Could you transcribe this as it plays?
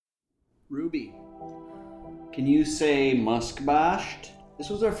Ruby, can you say muskbashed? This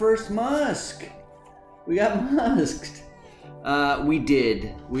was our first musk. We got musked. We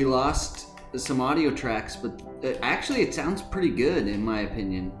did. We lost some audio tracks, but actually it sounds pretty good in my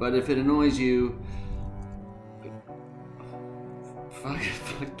opinion. But if it annoys you,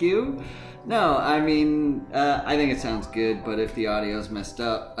 fuck you. No, I mean, I think it sounds good, but if the audio's messed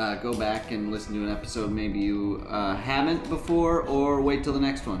up, go back and listen to an episode maybe you haven't before, or wait till the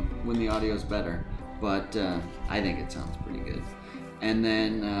next one when the audio's better. But I think it sounds pretty good. And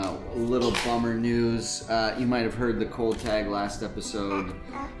then a little bummer news. You might have heard the cold tag last episode,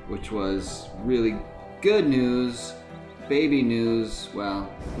 which was really good news. Baby news. Well,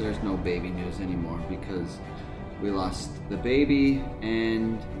 there's no baby news anymore because we lost the baby,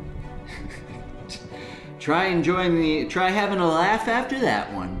 and try having a laugh after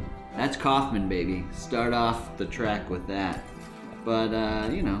that one. That's Kaufman, baby. Start off the track with that. But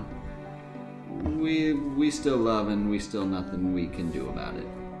you know, we still love, and we still nothing we can do about it.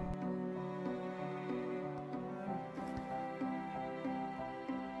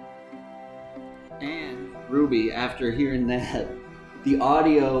 And Ruby, after hearing that, the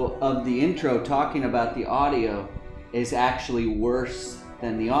audio of the intro talking about the audio is actually worse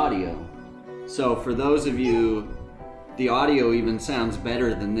than the audio. So for those of you, the audio even sounds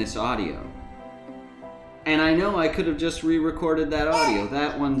better than this audio. And I know I could have just re-recorded that audio.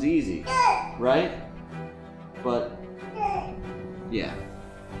 That one's easy, right? But, yeah,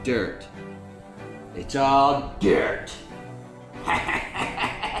 dirt. It's all dirt.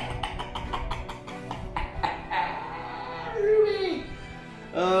 Rudy!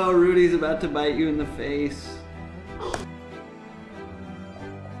 Oh, Rudy's about to bite you in the face.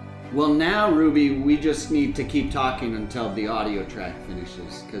 Well, now, Ruby, we just need to keep talking until the audio track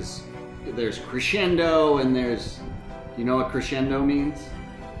finishes, because there's crescendo and there's... You know what crescendo means?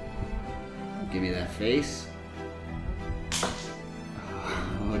 Give me that face.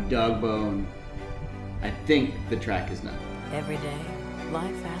 Oh, dog bone. I think the track is done. Every day,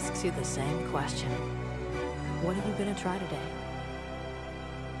 life asks you the same question. What are you going to try today?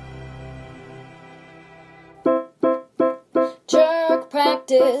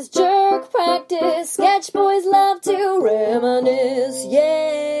 Jerk practice, sketch boys love to reminisce, yeah.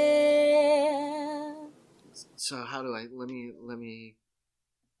 So how do I, let me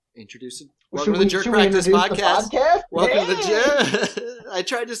introduce it. Welcome to the Jerk Practice Podcast. Welcome to the Jerk. I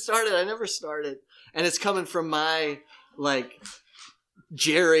tried to start it, I never started. And it's coming from my,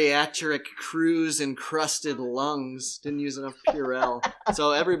 geriatric cruise encrusted lungs. Didn't use enough Purell.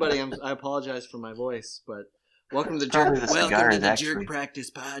 So everybody, I apologize for my voice, but welcome to the Jerk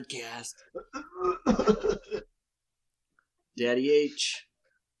Practice Podcast. Daddy H.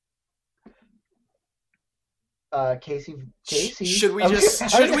 Casey. Should we just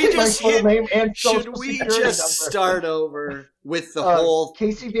start over with the whole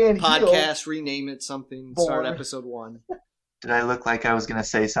Casey Van podcast? Rename it something. Start episode 1. Did I look like I was going to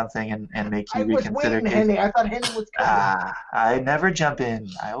say something and make you reconsider? Henning. I thought Henning was coming. I never jump in.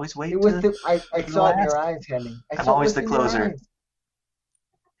 I always wait. I saw it in your eyes, Henning. I'm always the closer.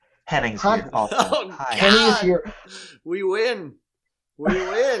 Henning's here. Also. Oh, hi. Henning is here. We win. What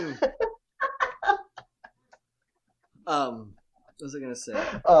was I going to say?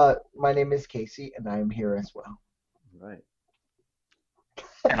 My name is Casey, and I'm here as well. Right.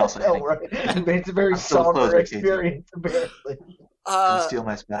 And also Henning. Right. It's a very somber experience, apparently. Don't steal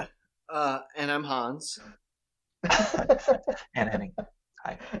my spot. And I'm Hans. And Henning.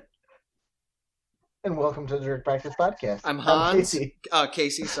 Hi. And welcome to the Jerk Practice Podcast. I'm Hans. Casey.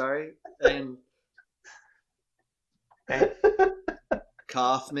 Casey, sorry. And Hey.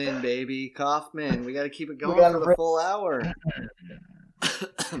 Kaufman, baby. Kaufman. We got to keep it going for the full hour.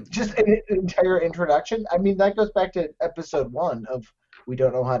 Just an entire introduction. I mean, that goes back to episode 1 of we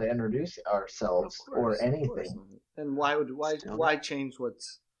don't know how to introduce ourselves or anything. And why change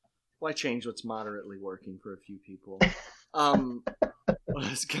what's moderately working for a few people? What I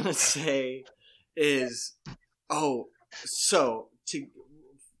was gonna say is, I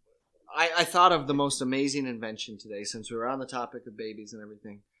thought of the most amazing invention today, since we were on the topic of babies and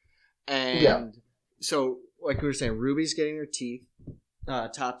everything. And so, like we were saying, Ruby's getting her teeth,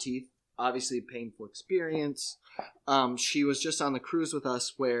 top teeth. Obviously, a painful experience. She was just on the cruise with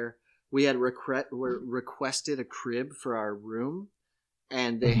us where we had requested a crib for our room,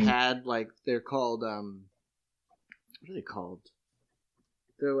 and they had they're called what are they called?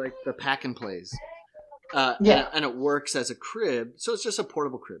 They're like the pack and plays. And it works as a crib, so it's just a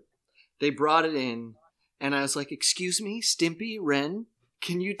portable crib. They brought it in, and I was like, "Excuse me, Stimpy, Ren,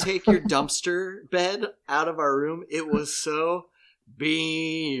 can you take your dumpster bed out of our room?" It was so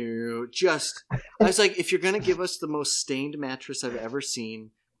beautiful. I was like, if you're going to give us the most stained mattress I've ever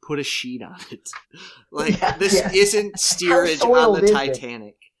seen, put a sheet on it. Like, this isn't steerage on the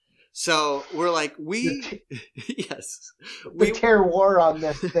Titanic. So we're like, yes. The terroir on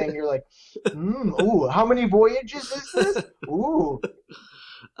this thing, you're like, ooh, how many voyages is this? Ooh.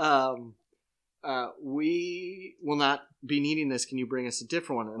 We will not be needing this. Can you bring us a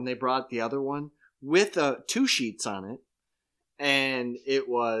different one? And they brought the other one with 2 sheets on it. And it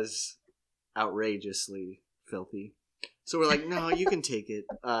was outrageously filthy. So we're like, no, you can take it.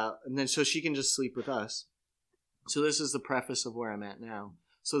 And then so she can just sleep with us. So this is the preface of where I'm at now.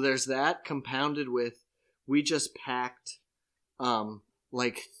 So there's that compounded with, we just packed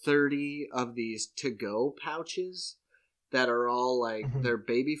like 30 of these to-go pouches that are all like, they're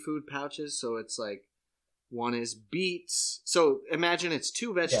baby food pouches. So it's like, one is beets. So imagine it's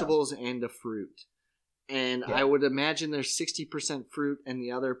 2 vegetables and a fruit. And I would imagine there's 60% fruit and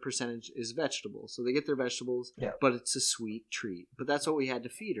the other percentage is vegetables. So they get their vegetables, but it's a sweet treat. But that's what we had to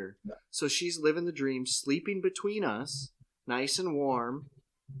feed her. Yeah. So she's living the dream, sleeping between us, nice and warm,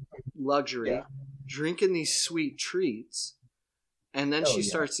 luxury, drinking these sweet treats. And then she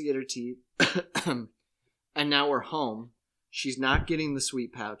starts to get her teeth. And now we're home. She's not getting the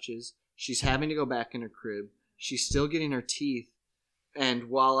sweet pouches. She's having to go back in her crib. She's still getting her teeth. And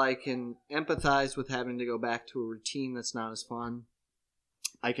while I can empathize with having to go back to a routine that's not as fun,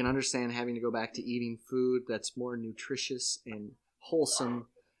 I can understand having to go back to eating food that's more nutritious and wholesome.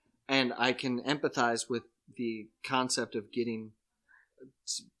 And I can empathize with the concept of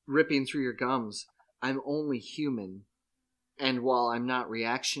ripping through your gums. I'm only human. And while I'm not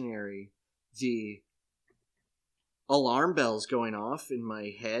reactionary, the alarm bells going off in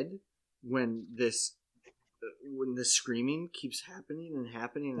my head when this screaming keeps happening and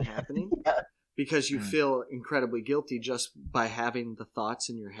happening and happening because you feel incredibly guilty just by having the thoughts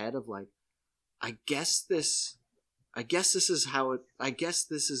in your head of like, I guess it's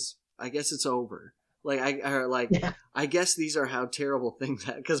over. I guess these are how terrible things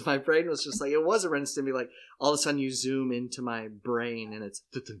happen. Because my brain was just like, it was a REM stimmy. Like all of a sudden you zoom into my brain and it's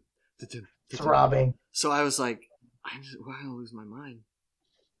throbbing. So I was like, I'm gonna lose my mind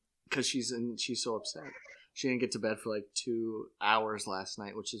because she's so upset. She didn't get to bed for like 2 hours last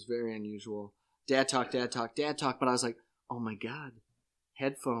night, which is very unusual. Dad talk. But I was like, oh my God,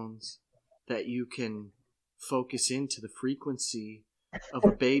 headphones that you can focus into the frequency of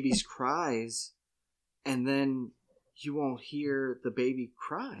a baby's cries, and then you won't hear the baby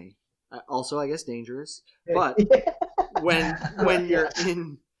cry. Also, I guess dangerous. But when you're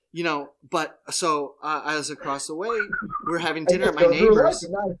in, but so I was across the way. We're having dinner at my neighbor's.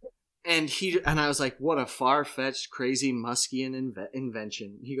 And I was like, what a far-fetched, crazy Muskian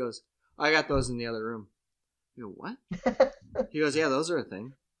invention. He goes, I got those in the other room. I go, what? He goes, yeah, those are a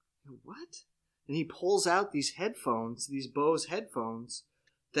thing. I go, what? And he pulls out these headphones, these Bose headphones,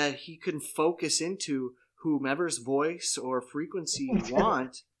 that he can focus into whomever's voice or frequency you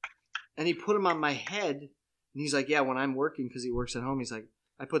want. And he put them on my head. And he's like, yeah, when I'm working, because he works at home, he's like,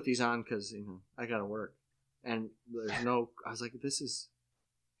 I put these on because, I got to work. And I was like,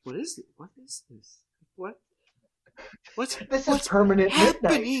 what is it? What is this? What's permanent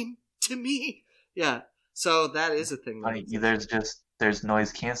happening to me? Yeah. So that is a thing. There's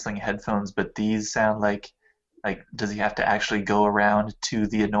noise canceling headphones, but these sound like does he have to actually go around to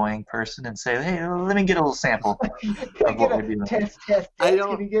the annoying person and say, hey, let me get a little sample of what we're doing? Test. I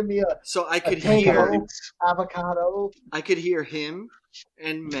don't. Can you give me so I could hear avocado. I could hear him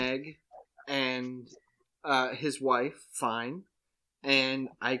and Meg and his wife fine. And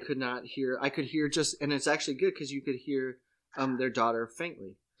I could hear just, and it's actually good because you could hear their daughter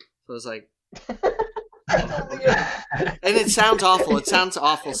faintly. So I was like, and it sounds awful. It sounds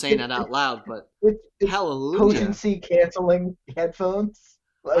awful saying it out loud, but it's hallelujah. Potency canceling headphones.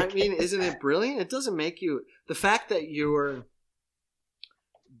 I mean, isn't it brilliant? It doesn't make the fact that your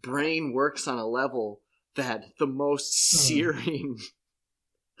brain works on a level that the most searing,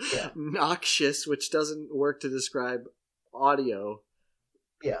 noxious, which doesn't work to describe audio,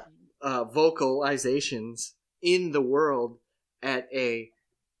 vocalizations in the world at a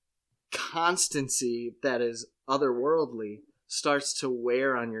constancy that is otherworldly starts to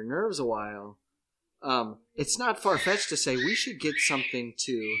wear on your nerves a while. It's not far-fetched to say we should get something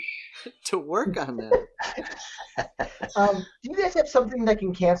to work on that. Do you guys have something that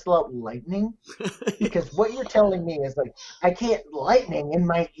can cancel out lightning? Because what you're telling me is like, I get lightning in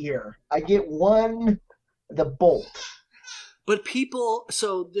my ear. I get the bolt. But people,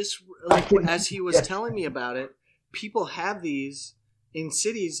 so this, as he was telling me about it, people have these in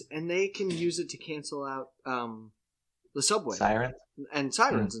cities, and they can use it to cancel out The subway. Siren? And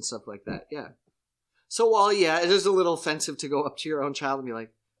sirens and stuff like that, yeah. So while, it is a little offensive to go up to your own child and be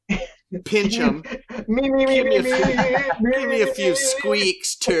like, pinch him. Give me a few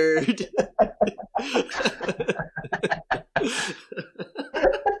squeaks, turd.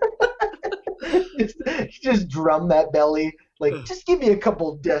 just drum that belly. Like, just give me a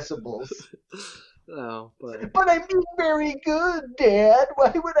couple decibels. Oh, but I'm doing very good, Dad.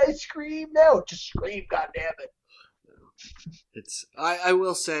 Why would I scream now? Just scream, goddammit. It's. I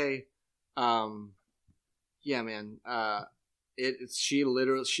will say, yeah, man. She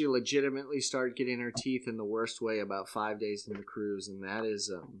legitimately started getting her teeth in the worst way about 5 days into the cruise, and that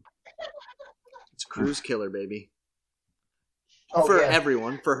is it's a cruise killer, baby. For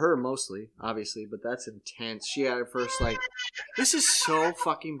everyone, for her mostly, obviously, but that's intense. She had her first, this is so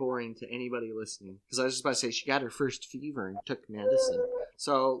fucking boring to anybody listening. Because I was just about to say, she got her first fever and took medicine.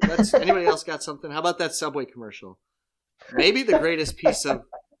 So, anybody else got something? How about that Subway commercial? Maybe the greatest piece of,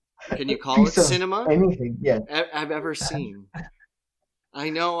 can you call it cinema? Anything, yeah. I've ever seen. I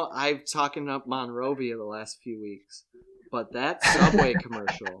know I've talking up Monrovia the last few weeks, but that Subway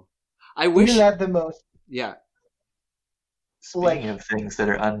commercial, I wish. Isn't that the most? Yeah. Speaking of things that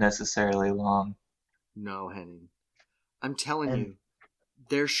are unnecessarily long. No, Henning. I'm telling you,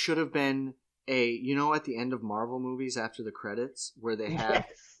 there should have been at the end of Marvel movies after the credits where they have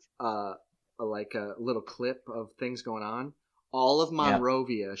a little clip of things going on. All of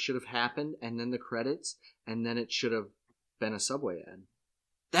Monrovia should have happened, and then the credits, and then it should have been a Subway ad.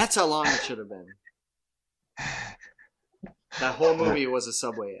 That's how long it should have been. That whole movie was a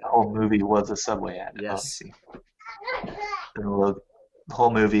Subway ad. The whole movie was a Subway ad. Yes. The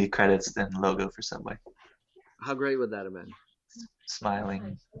whole movie credits, then logo for Subway. How great would that have been?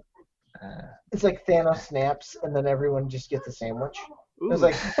 Smiling. It's like Thanos snaps, and then everyone just gets a sandwich. Ooh. It's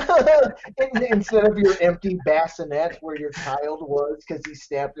like, instead of your empty bassinet where your child was because he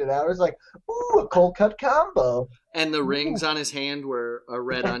snapped it out, it's like, ooh, a cold cut combo. And the rings on his hand were a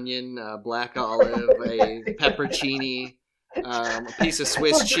red onion, black olive, a peppercini, a piece of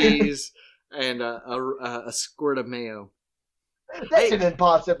Swiss cheese, and a squirt of mayo. That's an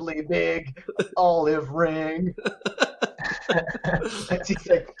impossibly big olive ring. That's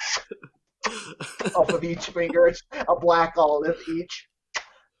like off of each finger, it's a black olive each.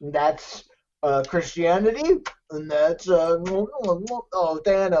 That's Christianity, and that's oh,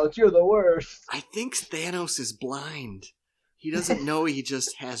 Thanos, you're the worst. I think Thanos is blind. He doesn't know he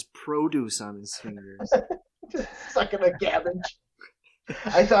just has produce on his fingers. Just sucking a cabbage.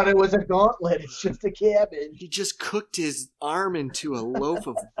 I thought it was a gauntlet. It's just a cabbage. He just cooked his arm into a loaf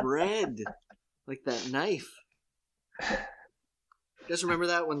of bread. Like that knife. You guys remember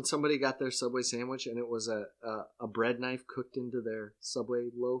that when somebody got their Subway sandwich and it was a bread knife cooked into their Subway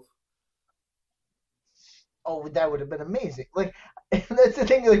loaf? Oh, that would have been amazing. Like, that's the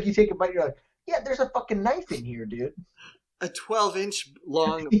thing, like, you take a bite, you're like, yeah, there's a fucking knife in here, dude. A 12-inch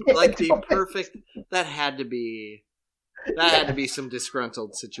long, Yeah, like the perfect, that had to be some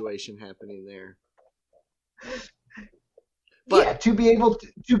disgruntled situation happening there. But yeah, to be able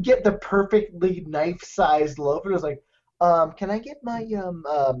to get the perfectly knife-sized loaf, it was like, can I get my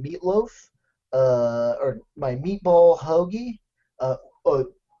meatloaf, or my meatball hoagie,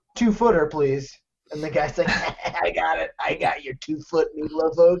 2-footer, please? And the guy's like, I got it. I got your 2-foot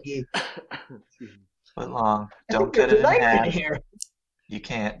meatloaf hoagie. Foot long. Don't cut it in half. In here. You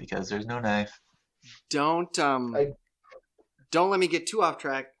can't because there's no knife. Don't let me get too off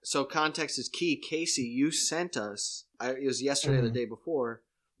track. So context is key. Casey, you sent us, it was yesterday or the day before,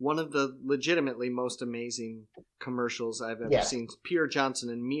 one of the legitimately most amazing commercials I've ever seen. Pierre Johnson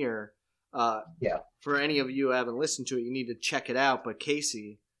and Mir. For any of you who haven't listened to it, you need to check it out. But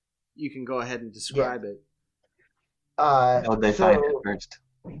Casey, you can go ahead and describe it. How'd they find it first?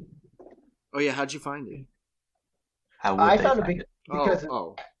 Oh yeah, how'd you find it? How would they find it? Because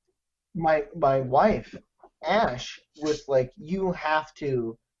my wife, Ash, was like, you have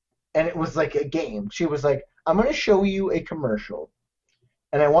to, and it was like a game. She was like, I'm going to show you a commercial,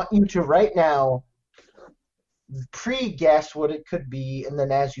 and I want you to right now pre-guess what it could be, and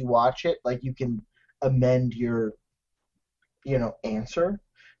then as you watch it, like, you can amend your, answer.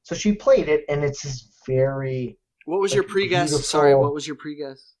 So she played it, and it's this very... What was your pre-guess? Sorry, what was your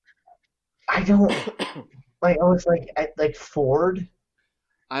pre-guess? I don't... I was like Ford.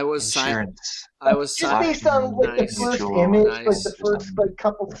 I was silent. Just based on the first image, the first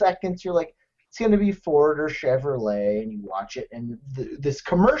couple seconds, you're like, it's going to be Ford or Chevrolet, and you watch it, and this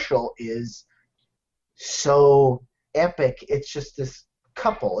commercial is so epic. It's just this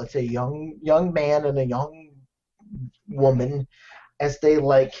couple. It's a young man and a young woman as they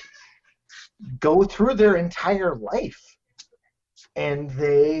go through their entire life, and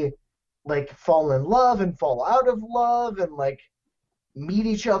they like fall in love and fall out of love and like meet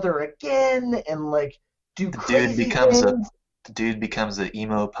each other again and like do crazy things. The dude becomes an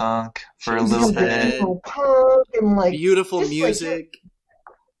emo punk for a Jesus little head. bit. Emo punk and like Beautiful just, music.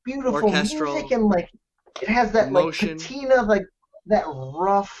 beautiful orchestral music, and like it has that emotion. like patina, like that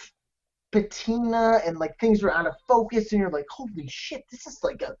rough patina, and like things are out of focus, and you're like, holy shit, this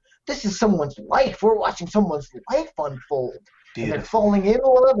is someone's life. We're watching someone's life unfold. Beautiful. And they're falling in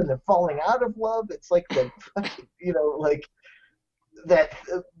love and they're falling out of love. It's like the fucking, like that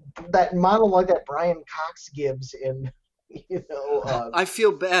monologue that Brian Cox gives in, I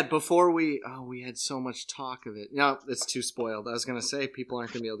feel bad. Before we had so much talk of it. No, it's too spoiled. I was gonna say people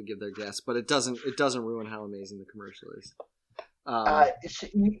aren't gonna be able to give their guess, but it doesn't ruin how amazing the commercial is.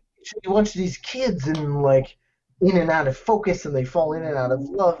 You watch these kids and like in and out of focus, and they fall in and out of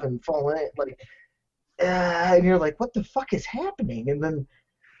love and fall in it like. And you're like, what the fuck is happening? And then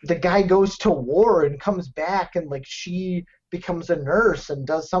the guy goes to war and comes back, and like she becomes a nurse and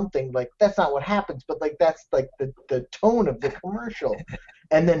does something. Like that's not what happens, but like that's like the tone of the commercial.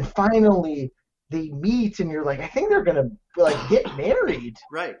 And then finally they meet, and you're like, I think they're gonna like get married.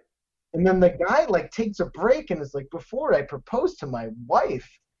 Right. And then the guy like takes a break and is like, before I propose to my wife,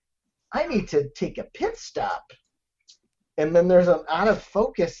 I need to take a pit stop. And then there's an out of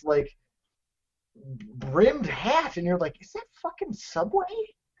focus like brimmed hat, and you're like, is that fucking Subway?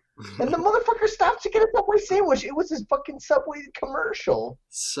 And the motherfucker stops to get a Subway sandwich. It was his fucking Subway commercial.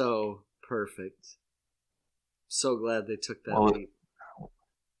 So perfect. So glad they took that leap.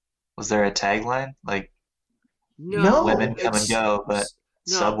 Was there a tagline? Like, No, women come and go, but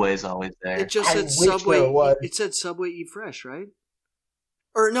Subway's always there. It just said Subway. It said Subway Eat Fresh, right?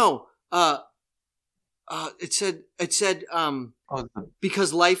 Or no, it said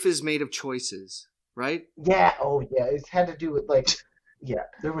because life is made of choices, right? Yeah. Oh yeah. It had to do with like, yeah.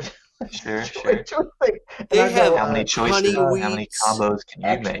 There was. Sure. They have how many choices? How many combos can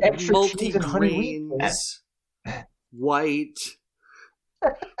you make? Multi-grains, white,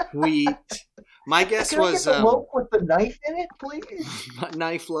 wheat. My guess was get the loaf with the knife in it, please.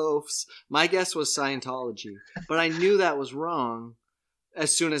 Knife loaves. My guess was Scientology, but I knew that was wrong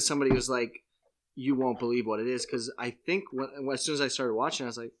as soon as somebody was like, you won't believe what it is, because I think as soon as I started watching, I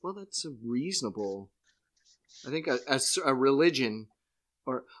was like, well, that's a reasonable. I think a religion,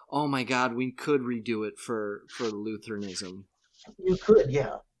 or oh my God, we could redo it for Lutheranism. You could,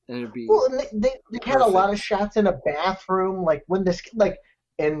 yeah. And it'd be well, and they had a lot of shots in a bathroom, like when this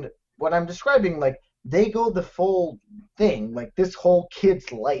and what I'm describing, like they go the full thing, like this whole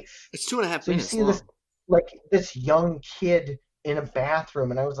kid's life. It's 2.5 so minutes you see long. this young kid in a bathroom,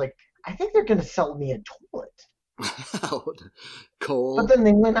 and I was like, I think they're gonna sell me a toilet. Cold. But then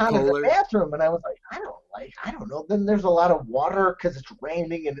they went out of the bathroom, and I was like, I don't know. Then there's a lot of water because it's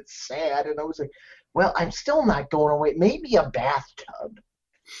raining and it's sad, and I was like, well, I'm still not going away. Maybe a bathtub.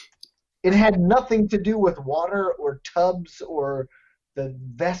 It had nothing to do with water or tubs or the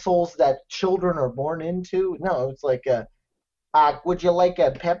vessels that children are born into. No, it's like would you like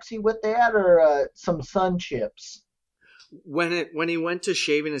a Pepsi with that or some Sun Chips? When he went to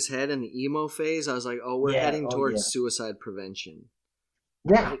shaving his head in the emo phase, I was like, oh, we're heading towards suicide prevention.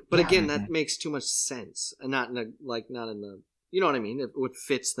 Yeah. But again, that makes too much sense, and not in the you know what I mean? It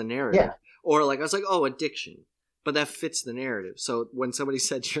fits the narrative. Yeah. Or like I was like, oh, addiction, but that fits the narrative. So when somebody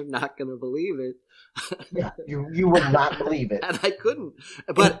said you're not going to believe it, yeah, you would not believe it, and I couldn't.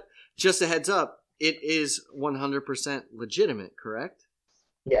 But just a heads up, it is 100% legitimate, correct?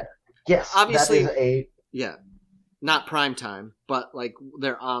 Yeah. Yes. Obviously, that is yeah. Not prime time, but like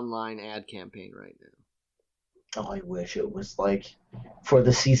their online ad campaign right now. Oh, I wish it was like for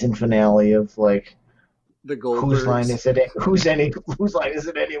the season finale of like the Goldbergs. Whose line is it? Whose line is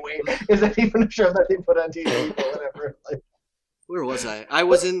it anyway? Is that even a show that they put on TV or whatever? Like, where was I? I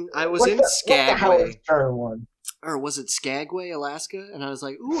was in Skagway. Howard Stern one? Or was it Skagway, Alaska? And I was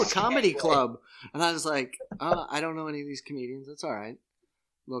like, ooh, a comedy club. And I was like, I don't know any of these comedians. That's all right.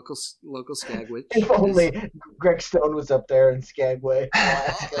 Local Skagway. If only Greg Stone was up there in Skagway,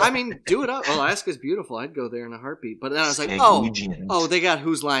 Alaska. I mean, do it up. Alaska's beautiful. I'd go there in a heartbeat. But then I was like, oh, they got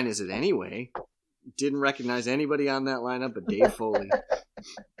Whose Line Is It Anyway? Didn't recognize anybody on that lineup but Dave Foley.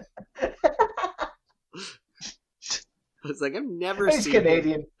 I was like, I've never seen. It's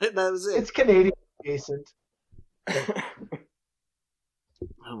Canadian. That was it. It's Canadian adjacent.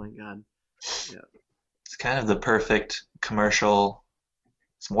 Oh my God. Yeah. It's kind of the perfect commercial.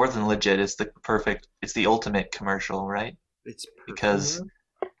 It's more than legit. It's the ultimate commercial, right? It's perfect. Because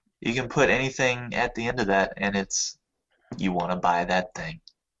you can put anything at the end of that, and you want to buy that thing.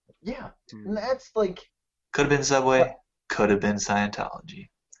 Yeah, and that's like Could have been Subway. Could have been Scientology.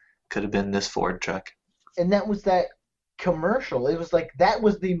 Could have been this Ford truck. and that was that commercial. It was like that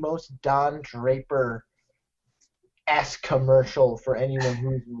was the most Don Draper-esque commercial for anyone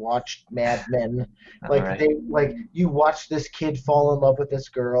who's watched Mad Men. Like Alright. they like you watch this kid fall in love with this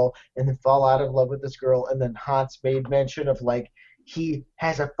girl and then fall out of love with this girl, and then Hans made mention of like he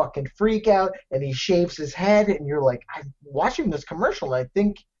has a fucking freak out and he shaves his head, and you're like, I'm watching this commercial and I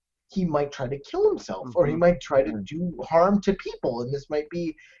think he might try to kill himself or he might try to do harm to people, and this might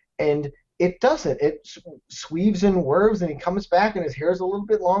be, and it doesn't. It sweeves and whirls, and he comes back, and his hair's a little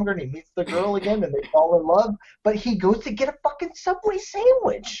bit longer, and he meets the girl again, and they fall in love. But he goes to get a fucking Subway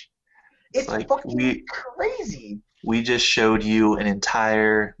sandwich. It's like fucking crazy. We just showed you an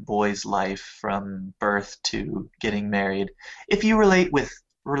entire boy's life from birth to getting married. If you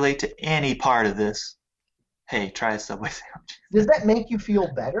relate to any part of this, hey, try a Subway sandwich. Does that make you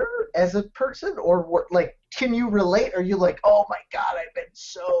feel better as a person, or like, can you relate? Are you like, oh my god,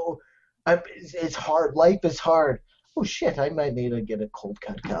 it's hard. Life is hard. Oh shit, I might need to get a cold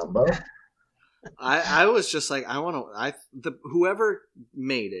cut combo. I was just like, whoever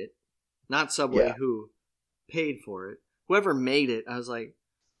made it, not Subway, who paid for it, whoever made it, I was like,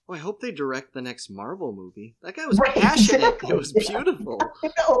 oh, I hope they direct the next Marvel movie. That guy was passionate. Exactly. It was beautiful. I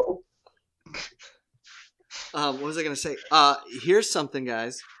know. What was I going to say? Here's something,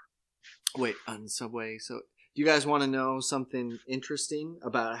 guys. Wait, on Subway. So, do you guys want to know something interesting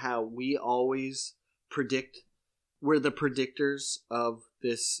about how we always predict? We're the predictors of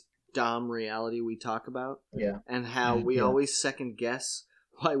this Dom reality we talk about. Yeah. And how we always second guess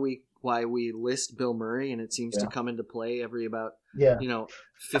why we list Bill Murray, and it seems to come into play every about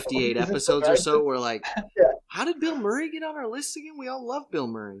 58 episodes or so. We're like, how did Bill Murray get on our list again? We all love Bill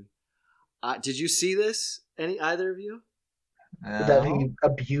Murray. Did you see this? Either of you? That he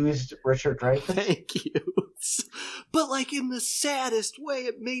abused Richard Dreyfuss. Thank you. But like in the saddest way,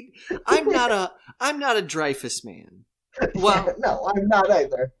 it made. I'm not a Dreyfuss man. Well, no, I'm not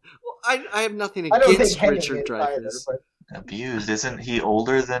either. Well, I have nothing against Richard Dreyfuss. Either, Abused? Isn't he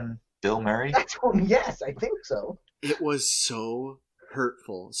older than Bill Murray? Yes, I think so. It was so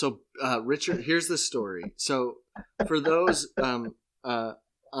hurtful. So, Richard, here's the story. So, for those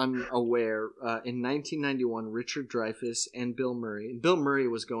unaware, in 1991, Richard Dreyfuss and Bill Murray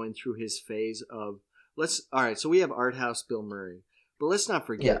was going through his phase of so we have art house Bill Murray, but let's not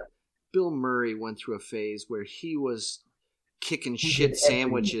forget Bill Murray went through a phase where he was kicking shit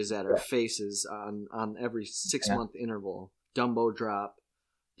sandwiches at our faces on every 6-month interval. Dumbo Drop,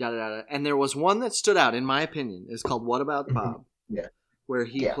 yada yada. And there was one that stood out, in my opinion. It's called What About Bob? Yeah. Where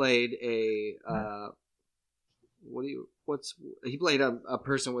he played a he played a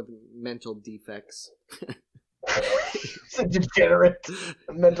person with mental defects. It's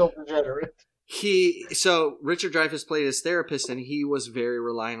a mental degenerate. So Richard Dreyfuss played his therapist, and he was very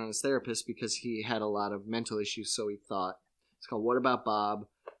reliant on his therapist because he had a lot of mental issues, so he thought. It's called What About Bob?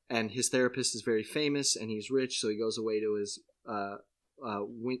 And his therapist is very famous, and he's rich, so he goes away to his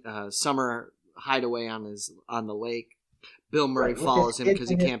summer hideaway on the lake. Bill Murray follows him because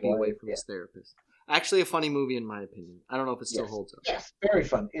he can't be away from his therapist. Actually, a funny movie in my opinion. I don't know if it still holds up. Yes, very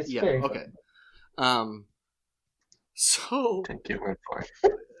fun. It's very okay. fun. So Take your word for it.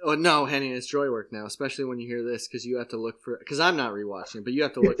 Oh no, Henny, it's joy work now, especially when you hear this, because you have to look for. Because I'm not rewatching it, but you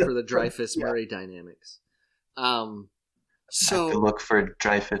have to look for the Dreyfuss Murray dynamics. So have to look for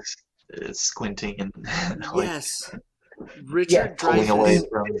Dreyfuss squinting and yes, Richard pulling away Dreyfuss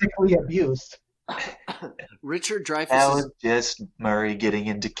from physically abused. Richard Dreyfuss. That was just Murray getting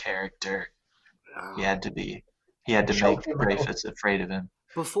into character. He had to be. He had to make Dreyfuss afraid of him.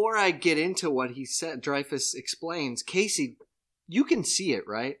 Before I get into what he said, Dreyfuss explains, Casey, you can see it,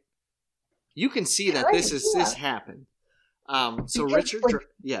 right? You can see that this happened. So Because, Richard,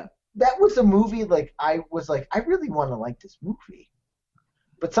 that was a movie. Like I was like, I really want to like this movie,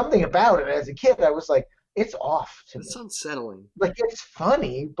 but something about it as a kid, I was like, it's off to me. It's unsettling. Like it's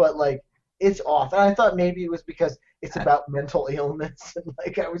funny, but like it's off. And I thought maybe it was because it's about mental illness, and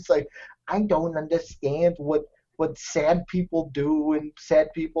like I was like, I don't understand what sad people do and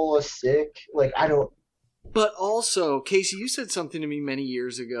sad people are sick. Like I don't. But also, Casey, you said something to me many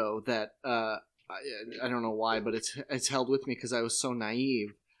years ago that I don't know why, but it's held with me because I was so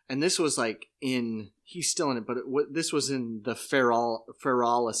naive. And this was like he's still in it, but this was in the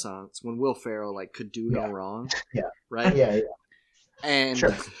Ferrell-essence when Will Ferrell like could do no wrong. Yeah. Right. Yeah. And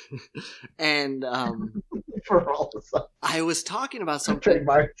sure. And Ferrell-essence. I was talking about something.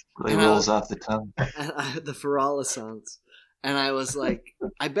 Trademark. It rolls off the tongue. The Ferrell-essence. And I was like,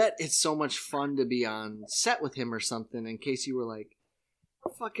 I bet it's so much fun to be on set with him or something. In case you were like,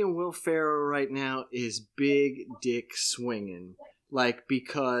 fucking Will Ferrell right now is big dick swinging. Like,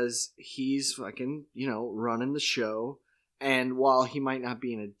 because he's fucking, running the show. And while he might not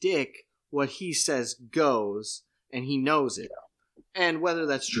be in a dick, what he says goes, and he knows it. And whether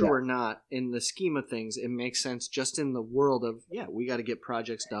that's true or not, in the scheme of things, it makes sense just in the world of, we got to get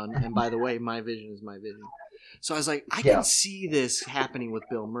projects done. And by the way, my vision is my vision. So I was like, I can see this happening with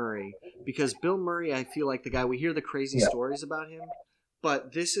Bill Murray. Because Bill Murray, I feel like the guy, we hear the crazy stories about him.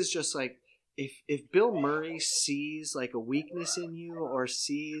 But this is just like, if Bill Murray sees like a weakness in you or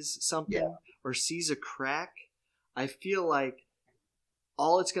sees something or sees a crack, I feel like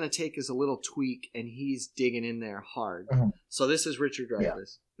all it's going to take is a little tweak and he's digging in there hard. Mm-hmm. So this is Richard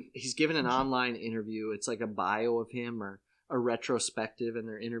Dreyfuss. Yeah. He's given an online interview. It's like a bio of him or a retrospective, and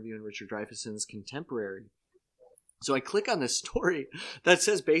they're interviewing Richard Dreyfuss and his contemporary. So I click on this story that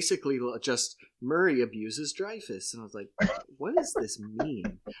says basically just Murray abuses Dreyfuss. And I was like, what does this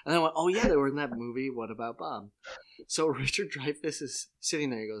mean? And I went, oh yeah, they were in that movie, What About Bob? So Richard Dreyfuss is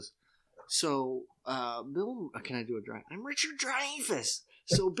sitting there. He goes, so Bill, can I do a dry? I'm Richard Dreyfuss.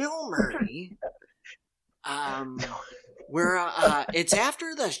 So Bill Murray, it's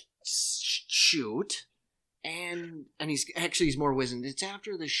after the shoot, and he's more wizened. It's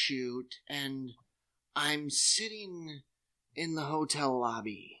after the shoot, and I'm sitting in the hotel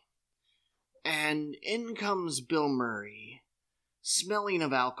lobby, and in comes Bill Murray, smelling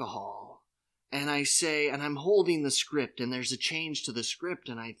of alcohol, and I say, and I'm holding the script, and there's a change to the script,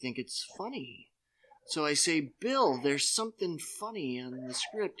 and I think it's funny. So I say, Bill, there's something funny in the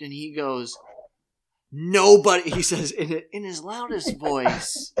script, and he goes, nobody, he says, in his loudest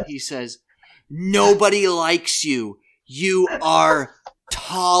voice, he says, nobody likes you. You are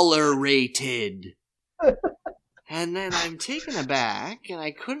tolerated. And then I'm taken aback, and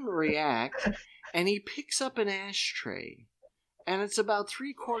I couldn't react, and he picks up an ashtray, and it's about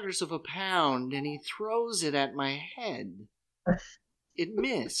 3/4 of a pound, and he throws it at my head. It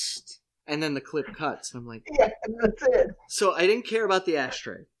missed. And then the clip cuts. I'm like, yeah, that's it. So I didn't care about the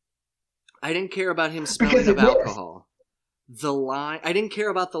ashtray. I didn't care about him smelling of alcohol. The line, I didn't care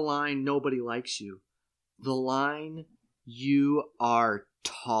about the line, nobody likes you. The line, you are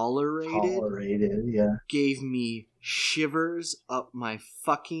tolerated, gave me shivers up my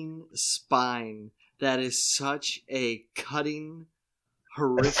fucking spine. That is such a cutting,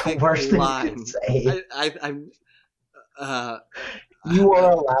 horrific line. You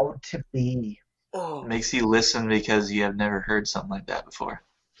are allowed to be. Oh. Makes you listen because you have never heard something like that before.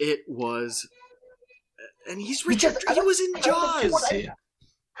 It was, and he's Richard. He was in Jaws.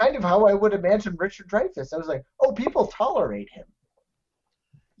 Kind of how I would imagine Richard Dreyfuss. I was like, oh, people tolerate him.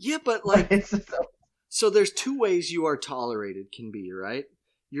 Yeah, but like, so there's two ways you are tolerated can be, right?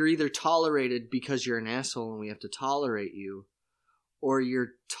 You're either tolerated because you're an asshole and we have to tolerate you, or you're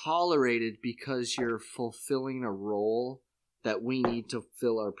tolerated because you're fulfilling a role that we need to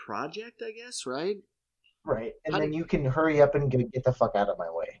fill our project, I guess, right? Right, and then you can hurry up and get the fuck out of my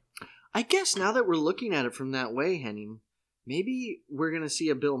way. I guess now that we're looking at it from that way, Henning, maybe we're going to see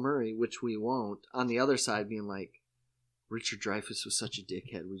a Bill Murray, which we won't, on the other side being like, Richard Dreyfuss was such a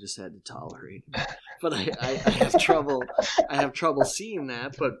dickhead, we just had to tolerate him. But I have trouble seeing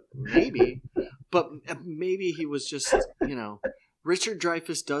that, but maybe he was just, Richard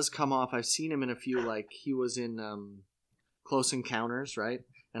Dreyfuss does come off, I've seen him in a few, like he was in Close Encounters, right?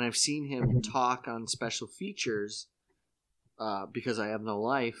 And I've seen him talk on special features because I Have No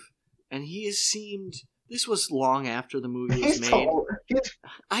Life, and he has seemed. This was long after the movie was made.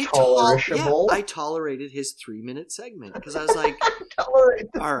 I tolerated his 3-minute segment because I was like,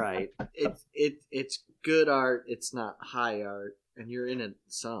 "All right, it's good art. It's not high art, and you're in it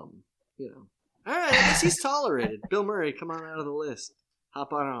some, All right, I guess he's tolerated. Bill Murray, come on out of the list.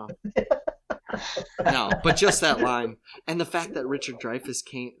 Hop on off." No, but just that line. And the fact that Richard Dreyfuss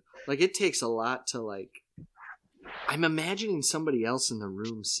can't... Like, it takes a lot to, like... I'm imagining somebody else in the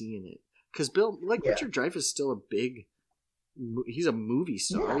room seeing it. Because Richard Dreyfuss is still a big... He's a movie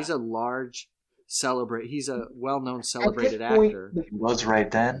star. Yeah. He's a large... He's a well-known, celebrated actor. He was right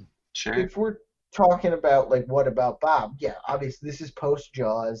then. Sure. If we're talking about, like, What About Bob? Yeah, obviously, this is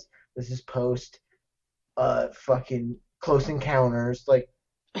post-Jaws. This is post... fucking Close Encounters. Like,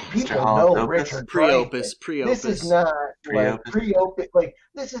 people know Richard Dreyfuss. Pre-Opus. This is not like pre-Opus. Like,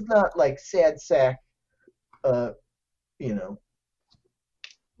 this is not like Sad Sack.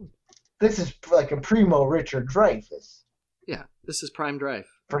 This is like a primo Richard Dreyfuss. Yeah, this is prime Drive.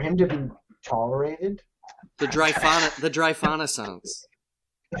 For him to be tolerated. The Dryphonissance.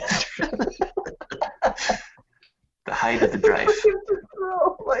 The height of the drive.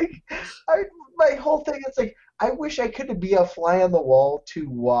 Like, my whole thing is like, I wish I could be a fly on the wall to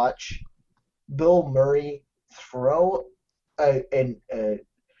watch Bill Murray throw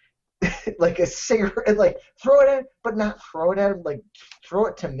like a cigarette, like throw it at him, but not throw it at him, like throw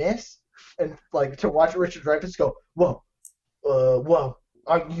it to miss, and like to watch Richard Dreyfuss go, whoa,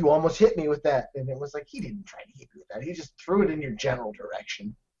 you almost hit me with that, and it was like he didn't try to hit you with that, he just threw it in your general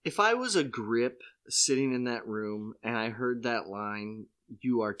direction. If I was a grip sitting in that room and I heard that line,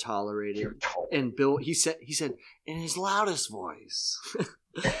 "You are tolerated," and Bill, he said in his loudest voice,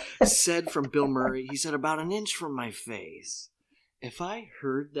 said from Bill Murray, he said about an inch from my face. If I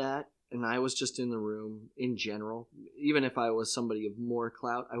heard that and I was just in the room in general, even if I was somebody of more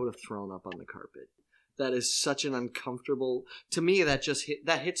clout, I would have thrown up on the carpet. That is such an uncomfortable, to me. That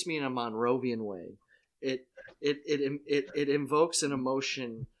hits me in a Monrovian way. It invokes an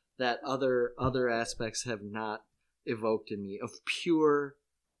emotion that other aspects have not evoked in me, of pure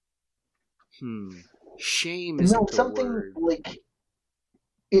shame. Isn't the something word. Like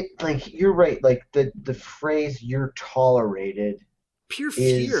it, like you're right, like the phrase "you're tolerated," pure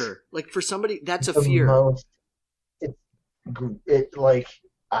fear, like for somebody that's a fear. It like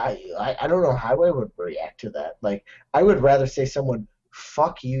I don't know how I would react to that. Like I would rather say someone,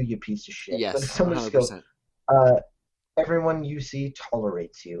 "Fuck you, you piece of shit." Yes, but if someone just goes, everyone you see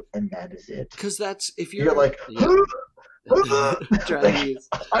tolerates you, and that is it. Because that's if you're like, like,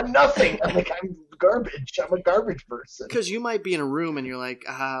 I'm nothing. I'm garbage. I'm a garbage person. Because you might be in a room and you're like,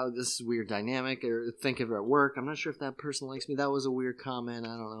 this is a weird dynamic, or think of it at work. I'm not sure if that person likes me. That was a weird comment.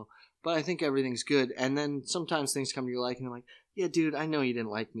 I don't know. But I think everything's good. And then sometimes things come to your liking, and you're like, yeah, dude, I know you didn't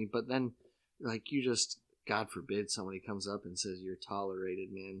like me. But then, like, you just, God forbid, somebody comes up and says, you're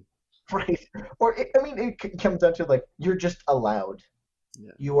tolerated, man. Right. Or, it comes down to, like, you're just allowed.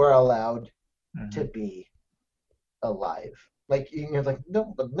 Yeah. You are allowed to be alive. Like, you're like,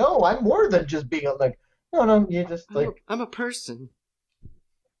 no, I'm more than just being, like, no, you're just, like... I'm a person.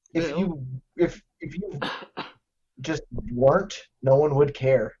 If you just weren't, no one would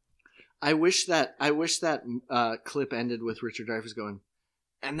care. I wish that clip ended with Richard Dreyfuss going,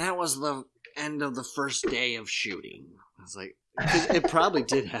 and that was the end of the first day of shooting. I was like, it probably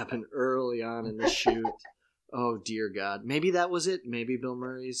did happen early on in the shoot. Oh dear God, maybe that was it. Maybe Bill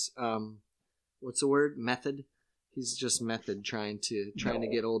Murray's what's the word? Method. He's just method trying to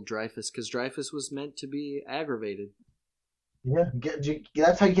get old Dreyfuss, because Dreyfuss was meant to be aggravated. Yeah,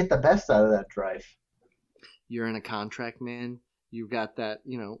 that's how you get the best out of that drive. You're in a contract, man. You've got that,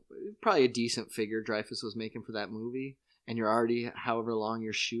 probably a decent figure Dreyfuss was making for that movie, and you're already however long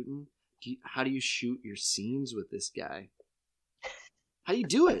you're shooting. How do you shoot your scenes with this guy? How do you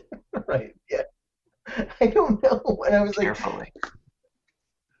do it? Right, yeah. I don't know. And I was carefully.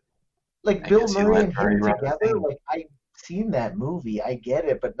 Like Bill Murray and him together, like, I've seen that movie, I get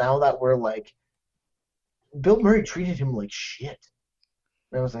it, but now that we're like, Bill Murray treated him like shit.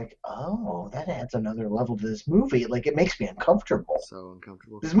 And I was like, oh, that adds another level to this movie. Like, it makes me uncomfortable. So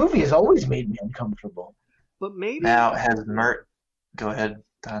uncomfortable. This movie has always made me uncomfortable. But maybe... Now, has Go ahead,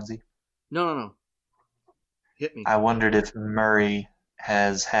 Donzie. No. Hit me. I wondered if Murray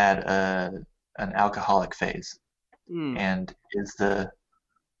has had an alcoholic phase. And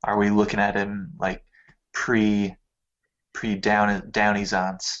are we looking at him like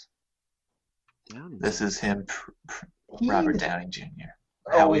pre-Downey's-ance? This is him, Robert Downey Jr.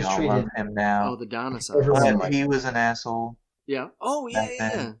 How we all love him now. Oh, the Donis. He was an asshole. Yeah. Oh,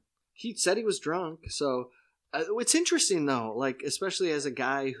 yeah. He said he was drunk. So it's interesting, though, like, especially as a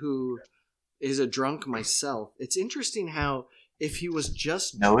guy who is a drunk myself, it's interesting how if he was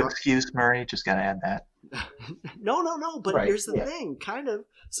just drunk... excuse, Murray. Just got to add that. No. But here's the thing, kind of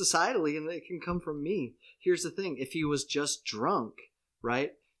societally, and it can come from me. Here's the thing. If he was just drunk,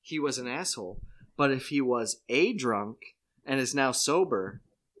 right, he was an asshole. But if he was a drunk and is now sober,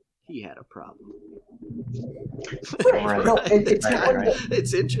 he had a problem. Right. No,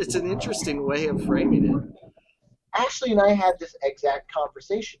 it's an interesting way of framing it. Ashley and I had this exact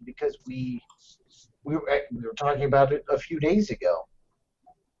conversation because we were talking about it a few days ago.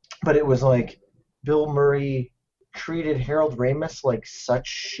 But it was like Bill Murray treated Harold Ramis like such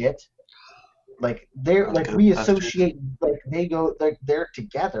shit. Like we associate, like they're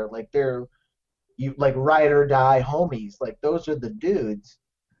together, like they're like ride or die homies, like those are the dudes.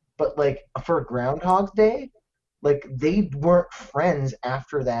 But like for Groundhog Day, like they weren't friends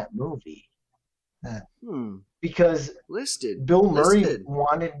after that movie. Because Bill Murray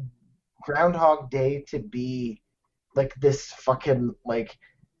wanted Groundhog Day to be like this fucking like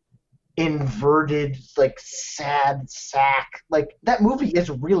inverted, like sad sack. Like that movie is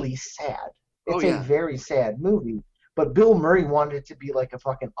really sad. It's a very sad movie. But Bill Murray wanted it to be like a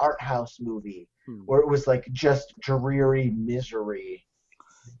fucking art house movie where it was like just dreary misery.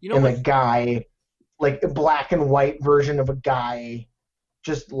 And a guy, like a black and white version of a guy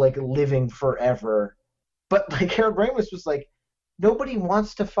just like living forever. But like Harold Ramis was like, nobody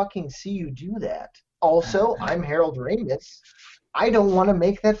wants to fucking see you do that. Also, I'm Harold Ramis. I don't want to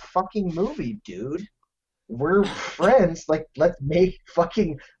make that fucking movie, dude. We're friends. Like, let's make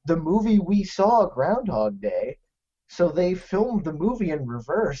fucking the movie we saw Groundhog Day. So they filmed the movie in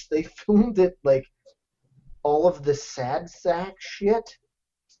reverse. They filmed it like all of the sad sack shit.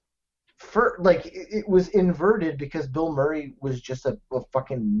 It was inverted because Bill Murray was just a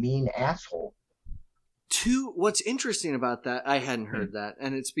fucking mean asshole. What's interesting about that, I hadn't heard that,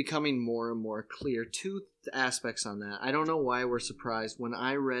 and it's becoming more and more clear. Two aspects on that. I don't know why we're surprised. When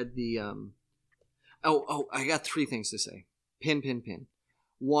I read the I got three things to say. Pin.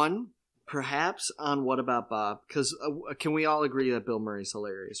 One, perhaps on What About Bob, because can we all agree that Bill Murray's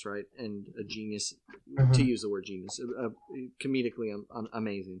hilarious, right? And a genius, to use the word genius, comedically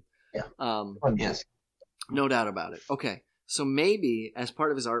amazing. Yeah. Yes. No doubt about it. Okay, so maybe as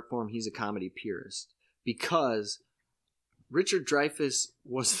part of his art form, he's a comedy purist, because Richard Dreyfuss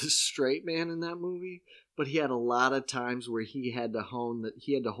was the straight man in that movie, but he had a lot of times where he had to hold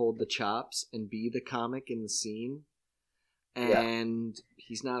the chops and be the comic in the scene. And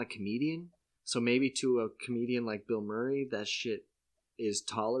he's not a comedian. So maybe to a comedian like Bill Murray, that shit is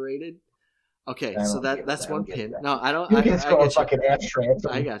tolerated. Okay, so that's one pin. No, I don't. You can throw a fucking ashtray at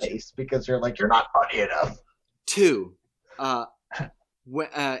someone's face because you're not funny enough. Two,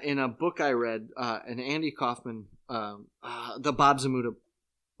 in a book I read, an Andy Kaufman, the Bob Zmuda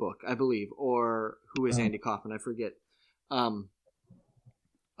book, I believe, or who is Andy Kaufman? I forget.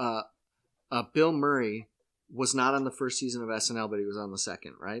 Bill Murray was not on the first season of SNL, but he was on the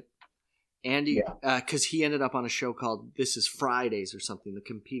second, right? Andy, because he ended up on a show called This Is Fridays or something, the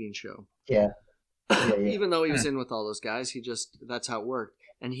competing show. Yeah. Even though he was in with all those guys, that's how it worked.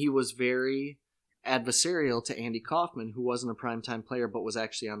 And he was very adversarial to Andy Kaufman, who wasn't a primetime player, but was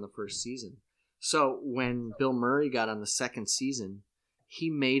actually on the first season. So when Bill Murray got on the second season, he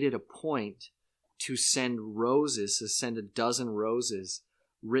made it a point to send a dozen roses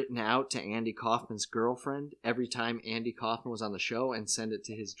written out to Andy Kaufman's girlfriend every time Andy Kaufman was on the show, and send it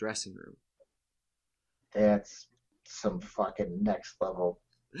to his dressing room. That's some fucking next level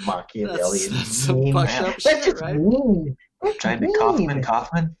Machiavellian. That's some fucked up shit, just right? mean. Trying to Kaufman?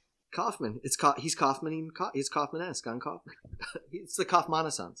 Kaufman. He's Kaufman-esque on Kaufman. It's the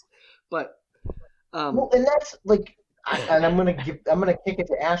Kaufmanisans. But well, and that's like, I'm gonna kick it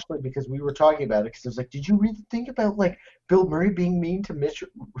to Ashley because we were talking about it, because I was like, did you read the thing about like Bill Murray being mean to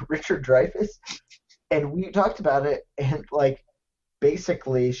Richard Dreyfuss? And we talked about it, and like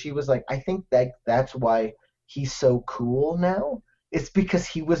basically she was like, I think that's why he's so cool now. It's because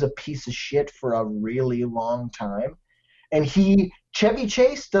he was a piece of shit for a really long time, and Chevy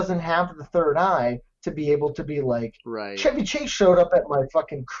Chase doesn't have the third eye to be able to be like, right. Chevy Chase showed up at my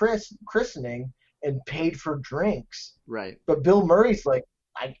fucking christening and paid for drinks. Right. But Bill Murray's like,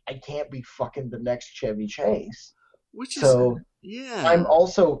 I can't be fucking the next Chevy Chase. Yeah. I'm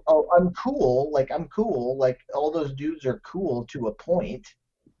cool. Like, I'm cool. Like, all those dudes are cool to a point.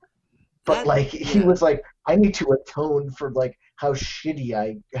 But, he was like, I need to atone for, like, how shitty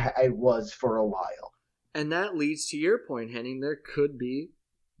I was for a while. And that leads to your point, Henning.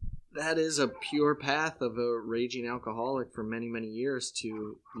 That is a pure path of a raging alcoholic for many, many years.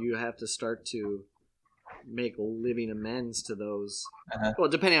 You have to start to make living amends to those. Well,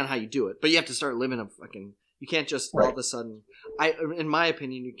 depending on how you do it, but you have to start living you can't just all of a sudden. In my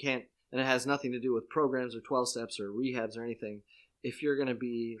opinion, you can't, and it has nothing to do with programs or 12 steps or rehabs or anything. If you're going to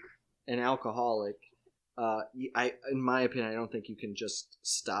be an alcoholic, in my opinion, I don't think you can just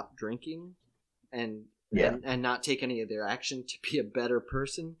stop drinking and not take any of their action to be a better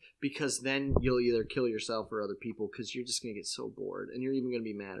person, because then you'll either kill yourself or other people, because you're just going to get so bored, and you're even going to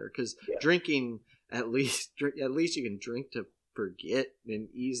be madder. Because drinking, at least you can drink to forget and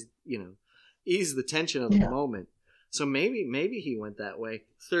ease the tension of the moment. So maybe he went that way.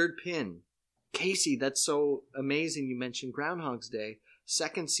 Third pin, Casey. That's so amazing. You mentioned Groundhog's Day,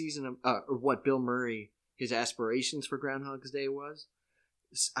 second season of what Bill Murray, his aspirations for Groundhog's Day was.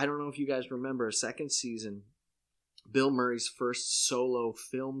 I don't know if you guys remember, a second season, Bill Murray's first solo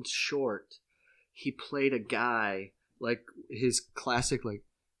filmed short. He played a guy, like his classic, like,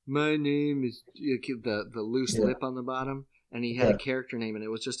 my name is, the loose lip on the bottom, and he had a character name, and it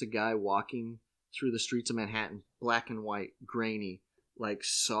was just a guy walking through the streets of Manhattan, black and white, grainy, like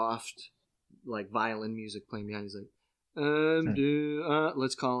soft, like violin music playing behind. He's like,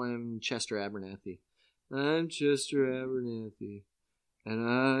 let's call him Chester Abernathy. I'm Chester Abernathy, and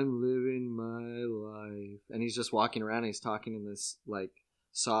I'm living my life. And he's just walking around, and he's talking in this, like,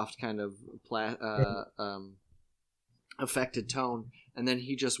 soft kind of affected tone, and then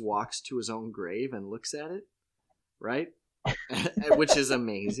he just walks to his own grave and looks at it, right? Which is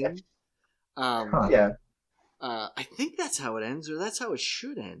amazing. Yeah. I think that's how it ends, or that's how it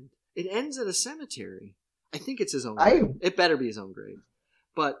should end. It ends at a cemetery. I think it's his own grave. It better be his own grave.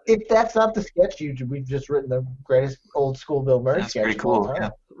 But if that's not the sketch, we've just written the greatest old school Bill Murray sketch. Pretty cool.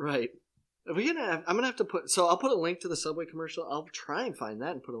 Yeah. Right. I'm gonna have to put. So I'll put a link to the Subway commercial. I'll try and find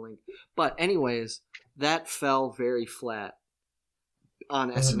that and put a link. But anyways, that fell very flat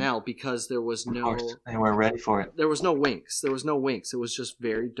on SNL because there was no. They weren't ready for it. There was no winks. It was just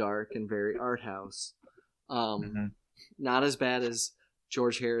very dark and very art house. Not as bad as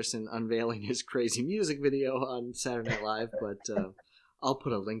George Harrison unveiling his crazy music video on Saturday Night Live, but I'll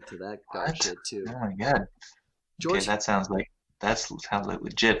put a link to that shit too. Oh my god, George, okay, that sounds like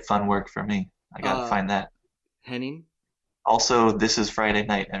legit fun work for me. I gotta find that. Henning. Also, This Is Friday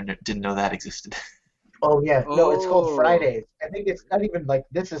Night. I didn't know that existed. Oh yeah, no, it's called Fridays. I think it's not even like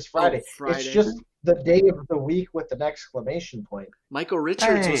This Is Friday. Friday. It's just the day of the week with an exclamation point. Michael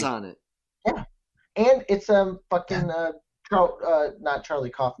Richards was on it. Yeah, and it's fucking not Charlie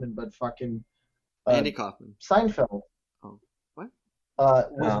Kaufman, but fucking Andy Kaufman. Seinfeld. Oh, what?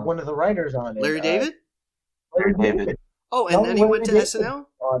 Was one of the writers on it. Larry David. Larry David. Oh, and then he went to SNL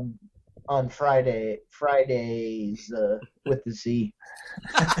on Fridays with the Z.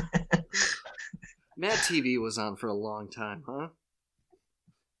 Mad TV was on for a long time, huh?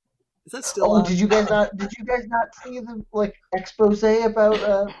 Is that still on? Did you guys not see the expose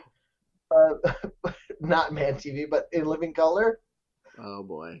about not Mad TV, but In Living Color? Oh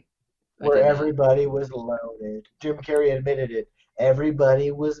boy. Where everybody was loaded. Jim Carrey admitted it.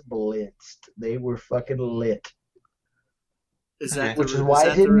 Everybody was blitzed. They were fucking lit. Is that which is why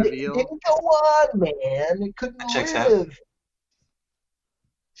it didn't go on, man. It couldn't live.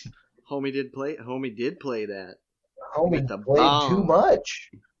 Homie did play that. Homie played too much.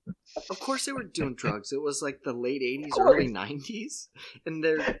 Of course they were doing drugs. It was like the late 80s, early 90s. And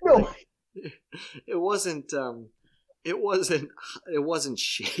it wasn't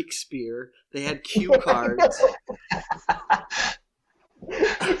Shakespeare. They had cue cards.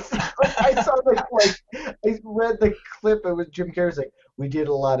 I saw I read the clip. It was Jim Carrey's like, we did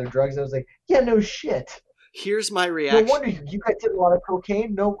a lot of drugs. I was like, yeah, no shit. Here's my reaction. No wonder you guys did a lot of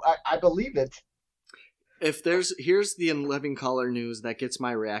cocaine. No, I believe it. Here's the In Living Color news that gets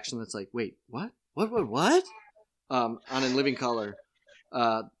my reaction. That's like, wait, what? On In Living Color,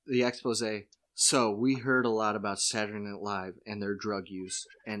 the expose. So we heard a lot about Saturday Night Live and their drug use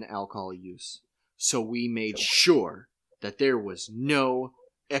and alcohol use. So we made sure that there was no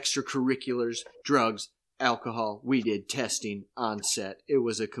extracurriculars, drugs, alcohol. We did testing on set. It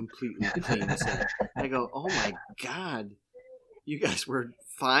was a completely clean set. I go, oh my god, you guys were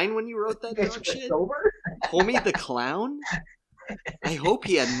fine when you wrote that dog shit? Sober? Homie the Clown? I hope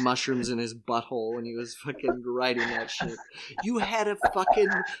he had mushrooms in his butthole when he was fucking writing that shit. You had a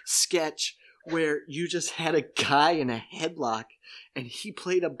fucking sketch where you just had a guy in a headlock and he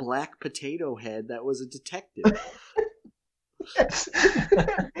played a black potato head that was a detective.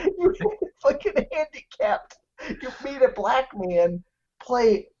 You fucking handicapped. You made a black man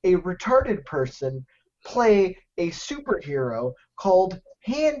play a retarded person, play a superhero called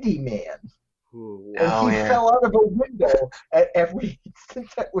Handyman. Ooh, and he fell out of a window at every instant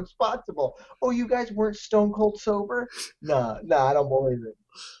that was possible. Oh, you guys weren't stone cold sober? Nah, I don't believe it.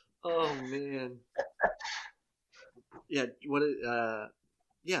 Oh man. Yeah.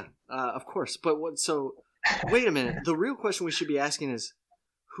 Of course. But what? So, wait a minute. The real question we should be asking is,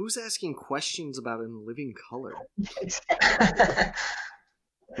 who's asking questions about In Living Color?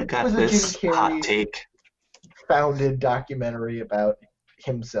 Got this hot take. Founded documentary about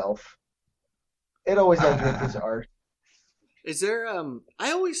himself. It always ends with his art. Is there?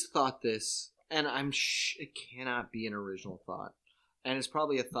 I always thought this, and it cannot be an original thought. And it's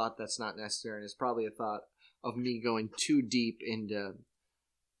probably a thought that's not necessary, and it's probably a thought of me going too deep into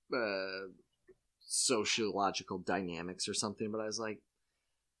sociological dynamics or something. But I was like,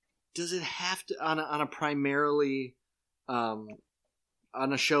 does it have to on a primarily on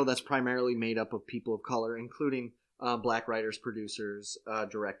a show that's primarily made up of people of color, including black writers, producers,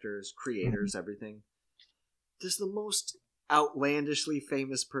 directors, creators, everything? Does the most outlandishly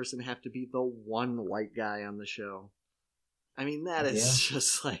famous person have to be the one white guy on the show? I mean, that is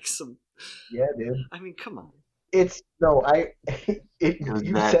just like some... Yeah, dude. I mean, come on. It was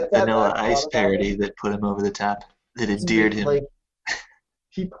that Vanilla Ice parody that put him over the top, that endeared him.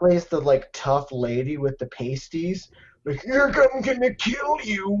 He plays the like tough lady with the pasties. Like, here I'm gonna kill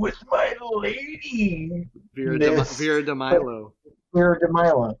you with my lady. Vera This. DeMilo. Vera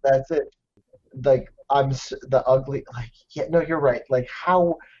DeMilo. That's it. Like the ugly. Like yeah, no, you're right. Like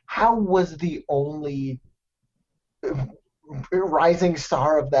how was the only rising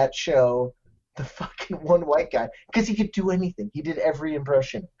star of that show the fucking one white guy? Because he could do anything. He did every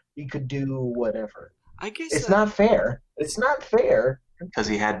impression. He could do whatever. I guess It's not fair. It's not fair. Because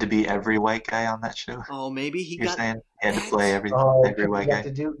he had to be every white guy on that show. Oh, maybe he You're got. saying he had to play every white guy.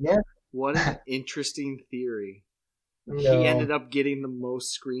 To do, yeah. What an interesting theory. No. He ended up getting the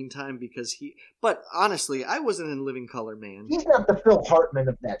most screen time because he. But honestly, I wasn't in Living Color, man. He's not the Phil Hartman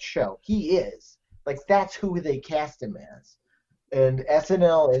of that show. He is. Like, that's who they cast him as. And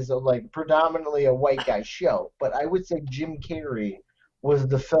SNL is like predominantly a white guy show. But I would say Jim Carrey was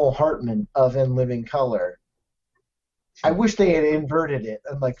the Phil Hartman of In Living Color. I wish they had inverted it.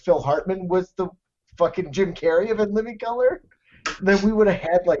 And like Phil Hartman was the fucking Jim Carrey of In Living Color. Then we would have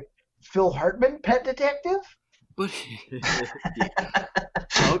had like Phil Hartman, Pet Detective. But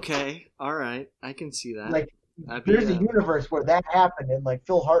okay, all right, I can see that. Like, there's a universe where that happened, and like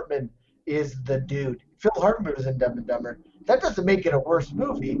Phil Hartman is the dude. Phil Hartman was in Dumb and Dumber. That doesn't make it a worse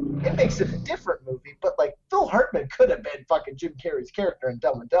movie. It makes it a different movie. But like Phil Hartman could have been fucking Jim Carrey's character in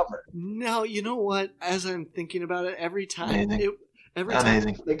Dumb and Dumber. No, you know what? As I'm thinking about it, every time,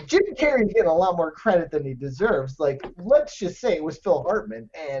 Amazing. Like Jim Carrey's getting a lot more credit than he deserves. Like, let's just say it was Phil Hartman,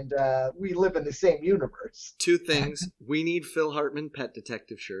 and we live in the same universe. Two things: we need Phil Hartman Pet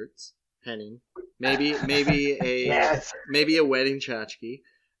Detective shirts. Henning, maybe a Yes. maybe a wedding tchotchke,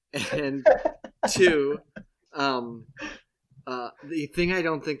 and two, the thing I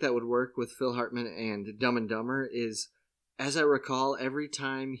don't think that would work with Phil Hartman and Dumb and Dumber is, as I recall, every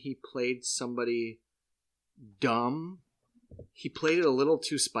time he played somebody dumb, he played it a little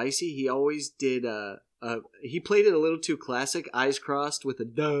too spicy. He always did he played it a little too classic, eyes crossed with a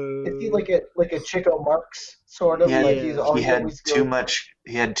duh. Is he like a Chico Marx sort of? Yeah, like he's always, he had always too much.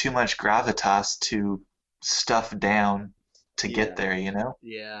 He had too much gravitas to stuff down to get there. You know.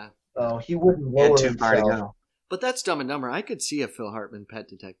 Yeah. Oh, he wouldn't He had lower too far to himself. go, But that's Dumb and Dumber. I could see a Phil Hartman Pet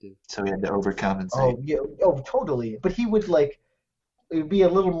Detective. so he had to overcompensate. Oh yeah, oh totally. But he would like, it would be a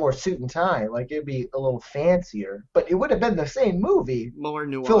little more suit and tie. Like it'd be a little fancier. But it would have been the same movie. More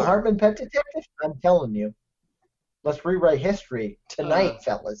noir. Phil Hartman Pet Detective. I'm telling you. Let's rewrite history tonight,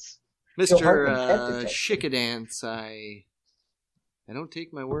 fellas. Phil Hartman, Pet Mr. Detective. Chickadance, I don't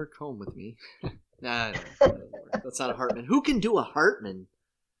take my work home with me. Nah, that's not a Hartman. Who can do a Hartman?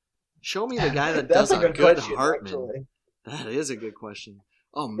 Show me the guy that does That's a good question, Hartman. actually. That is a good question.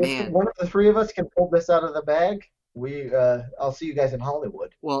 Oh If man. one of the three of us can pull this out of the bag, I'll see you guys in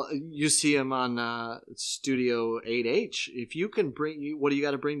Hollywood. Well, you see him on Studio 8H. If you can bring, what do you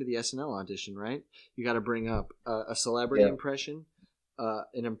got to bring to the SNL audition, right? You got to bring up a celebrity impression, a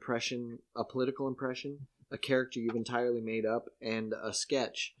political impression, a character you've entirely made up, and a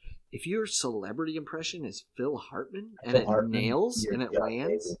sketch. If your celebrity impression is Phil Hartman and Phil it Hartman, nails you're and it done,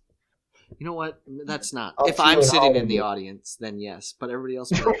 lands, baby. you know what? That's not. I'll If see you I'm in sitting in the Hollywood. audience, then yes. But everybody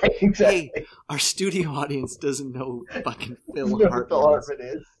else, be like, Right, exactly. hey, our studio audience doesn't know who fucking Phil You know who Hartman Phil is. Hartman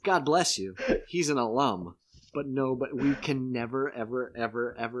is. God bless you. He's an alum. But no, but we can never, ever,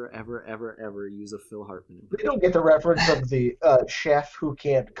 ever, ever, ever, ever, ever use a Phil Hartman. We don't get the reference of the chef who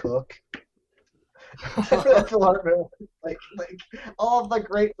can't cook. Phil Hartman, like all of the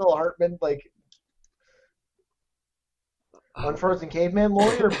great Phil Hartman, like Unfrozen Caveman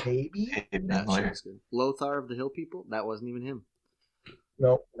Lawyer, baby. Caveman That Lawyer. show's good. Lothar of the Hill People? That wasn't even him.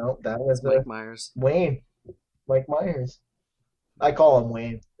 Nope, that was It's Mike Myers. Wayne, Mike Myers. I call him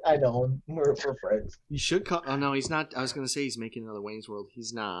Wayne. I know him. We're friends. You should call. Oh no, he's not. I was gonna say he's making another Wayne's World.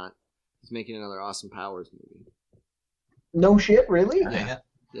 He's not. He's making another Austin Powers movie. No shit, really?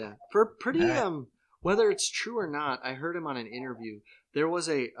 Yeah. For pretty Alright. whether it's true or not, I heard him on an interview. There was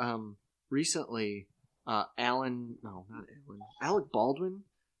a recently Alec Baldwin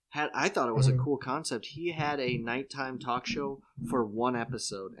had, I thought it was a cool concept. He had a nighttime talk show for one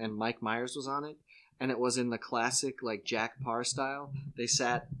episode and Mike Myers was on it, and it was in the classic like Jack Parr style. They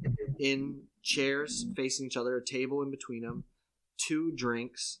sat in chairs facing each other, a table in between them, 2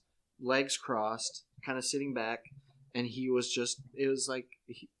 drinks, legs crossed, kind of sitting back, and he was just, it was like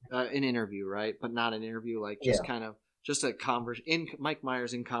an interview, right? But not an interview, like just kind of just a Mike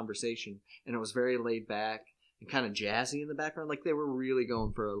Myers in conversation, and it was very laid back and kind of jazzy in the background. Like they were really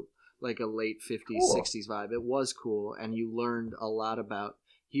going for a late 50s, 60s vibe. It was cool, and you learned a lot about.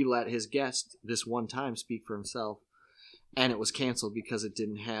 He let his guest this one time speak for himself, and it was canceled because it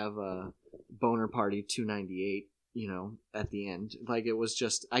didn't have Boner Party 298 at the end. Like, it was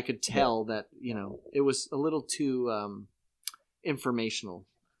just, I could tell that, it was a little too informational.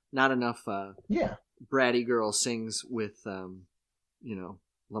 Not enough bratty girl sings with,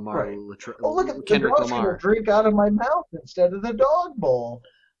 Lamar. Right. Oh, look at the dog's going to drink out of my mouth instead of the dog bowl.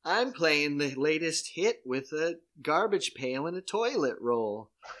 I'm playing the latest hit with a garbage pail and a toilet roll.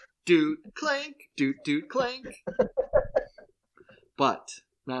 Doot clank, doot doot clank. But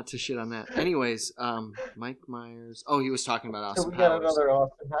not to shit on that. Anyways, Mike Myers. Oh, he was talking about Austin Powers. So we got another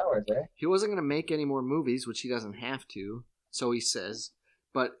Austin Powers, eh? He wasn't going to make any more movies, which he doesn't have to, so he says.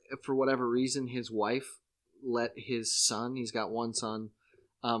 But for whatever reason, his wife let his son, he's got one son,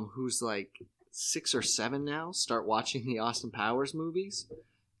 who's like 6 or 7 now, start watching the Austin Powers movies,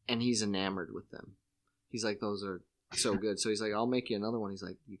 and he's enamored with them. He's like, those are so good. So he's like, I'll make you another one. He's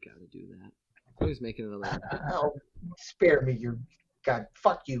like, you got to do that. So he's making another one. Oh, spare me, God,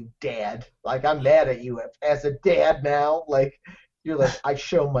 fuck you, Dad. Like, I'm mad at you as a dad now. Like, you're like, I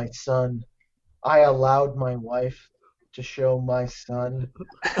show my son. I allowed my wife to show my son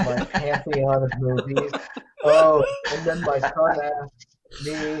my pantheon of movies. Oh, and then my son asked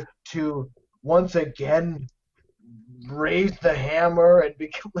me to once again raise the hammer and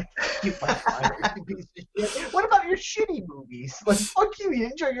become like, you piece of shit. What about your shitty movies? Like, fuck you. You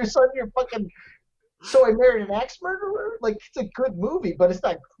enjoy your son, you're fucking So I Married an Axe Murderer? Like, it's a good movie, but it's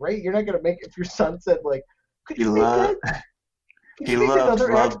not great. You're not going to make it if your son said, like, could you make that? He loved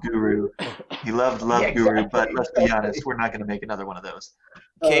Love Guru. He loved Love Guru, but let's be honest, we're not going to make another one of those.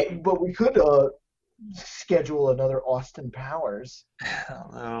 But we could schedule another Austin Powers.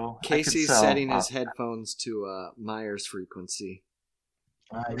 Although Casey's setting his headphones to Myers frequency.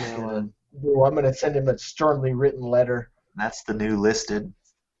 I'm going to send him a sternly written letter. That's the new listed.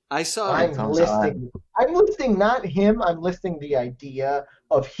 I saw. I'm listing not him. I'm listing the idea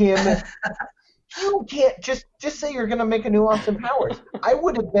of him. You can't just say you're going to make a new Austin Powers. I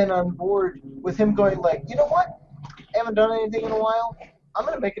would have been on board with him going like, you know what? I haven't done anything in a while. I'm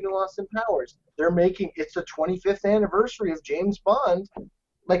going to make a new Austin Powers. It's the 25th anniversary of James Bond.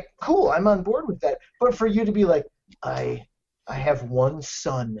 Like, cool, I'm on board with that. But for you to be like, I have one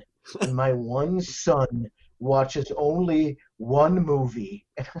son, and my one son watches only one movie.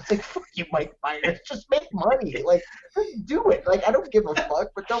 And I was like, fuck you, Mike Myers. Just make money. Like, just do it. Like, I don't give a fuck,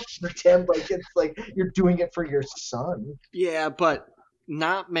 but don't pretend like it's like you're doing it for your son. Yeah, but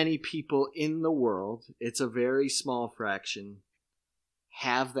not many people in the world, it's a very small fraction,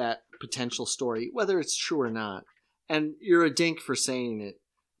 have that potential story, whether it's true or not. And you're a dink for saying it,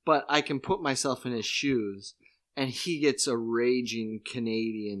 but I can put myself in his shoes, and he gets a raging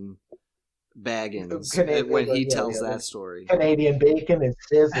Canadian Baggins when he tells that story. Canadian bacon is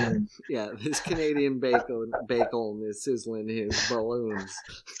sizzling. Yeah, his Canadian bacon is sizzling his balloons.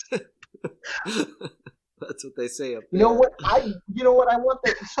 That's what they say up there. You know what? I want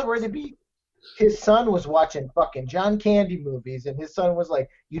that story to be. His son was watching fucking John Candy movies, and his son was like,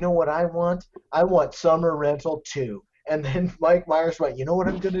 you know what I want? I want Summer Rental 2. And then Mike Myers went, you know what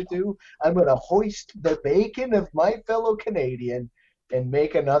I'm going to do? I'm going to hoist the bacon of my fellow Canadian and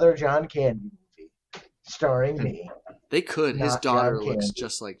make another John Candy movie starring me. They could. His daughter looks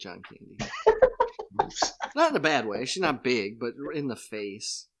just like John Candy. Not in a bad way. She's not big, but in the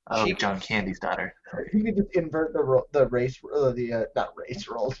face. Oh, John Candy's daughter. You could just invert the race, not race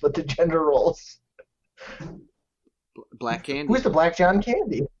roles, but the gender roles. Black Candy. Who's the Black John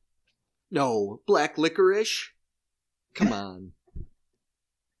Candy? No, Black Licorice. Come on.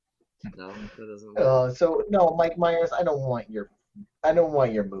 No, that doesn't work. So no, Mike Myers, I don't want your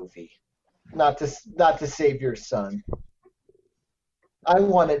movie. Not to save your son. I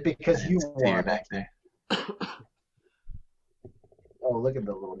want it because you want it. Back there. Oh, look at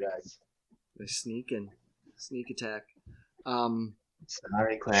the little guys. They're sneaking. Sneak attack.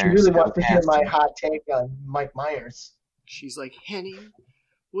 Sorry, Claire. She really wants to hear my hot take on Mike Myers. She's like, Henny,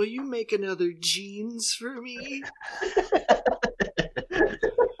 will you make another jeans for me?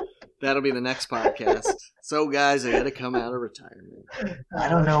 That'll be the next podcast. So, guys, I got to come out of retirement. I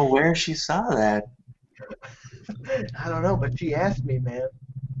don't know where she saw that. I don't know, but she asked me, man.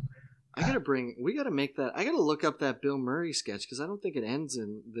 We got to make that. I got to look up that Bill Murray sketch because I don't think it ends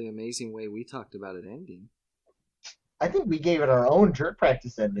in the amazing way we talked about it ending. I think we gave it our own Jerk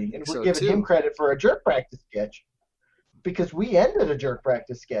Practice ending, and we're giving him credit for a Jerk Practice sketch because we ended a Jerk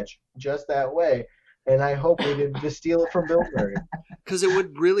Practice sketch just that way. And I hope we didn't just steal it from Bill Murray. Because it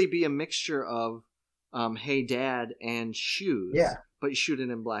would really be a mixture of Hey Dad and Shoes. Yeah. But you shoot it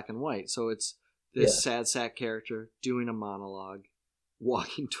in black and white. So it's this sad sack character doing a monologue,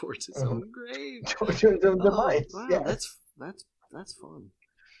 walking towards his own grave. Towards his own demise. Wow, yeah. that's fun. That's fun.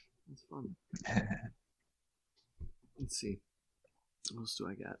 Let's see. What else do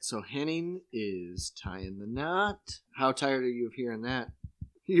I got? So Henning is tying the knot. How tired are you of hearing that?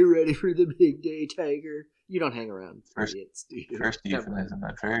 You ready for the big day, Tiger? You don't hang around idiots, do you? First euphemism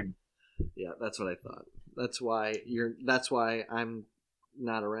I've heard. Yeah, that's what I thought. That's why I'm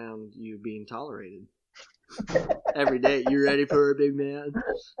not around you being tolerated. Every day, you ready for a big man?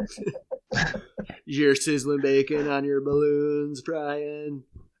 You're sizzling bacon on your balloons, Brian.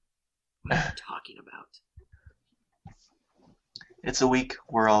 What are you talking about? It's a week.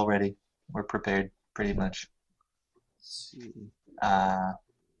 We're all ready. We're prepared, pretty much. Let's see. Not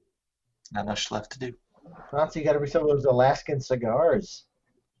much left to do. Chauncey, you got to bring some of those Alaskan cigars.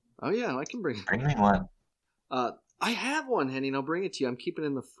 Oh yeah, I can bring it. Bring me one. I have one, Henning. I'll bring it to you. I'm keeping it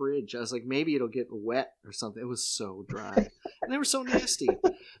in the fridge. I was like, maybe it'll get wet or something. It was so dry, and they were so nasty.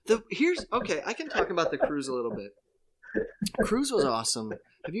 Okay. I can talk about the cruise a little bit. Cruise was awesome.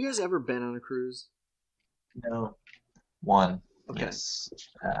 Have you guys ever been on a cruise? No. One. Okay. Yes.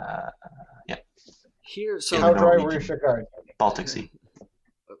 Yeah. How dry were your cigars? Baltic Sea.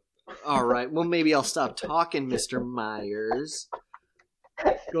 All right. Well, maybe I'll stop talking, Mr. Myers.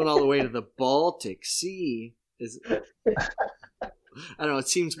 Going all the way to the Baltic Sea is. I don't know. It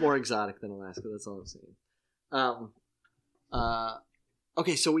seems more exotic than Alaska. That's all I'm saying.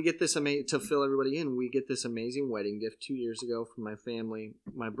 Okay, so we get this to fill everybody in. We get this amazing wedding gift 2 years ago from my family,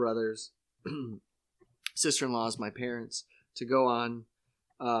 my brothers, sister-in-laws, my parents, to go on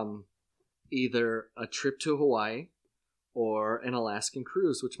either a trip to Hawaii or an Alaskan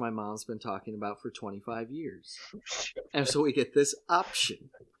cruise, which my mom's been talking about for 25 years. And so we get this option,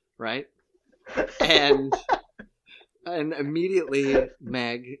 right? And immediately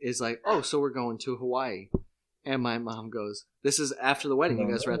Meg is like, oh, so we're going to Hawaii. And my mom goes, this is after the wedding. You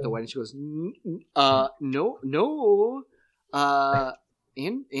guys were at the wedding. She goes, no.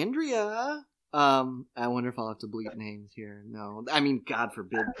 Andrea. I wonder if I'll have to bleep names here. No. I mean, God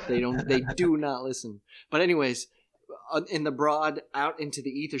forbid. They do not listen. But anyways, in the broad out into the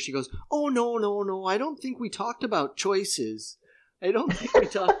ether, she goes, oh, no. I don't think we talked about choices. And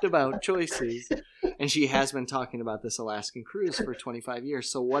she has been talking about this Alaskan cruise for 25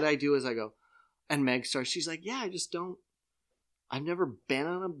 years. So what I do is I go, and Meg starts, she's like, yeah, I've never been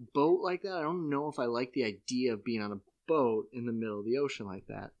on a boat like that. I don't know if I like the idea of being on a boat in the middle of the ocean like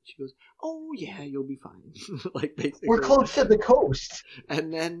that. She goes, oh yeah, you'll be fine. Like basically. We're close to the coast.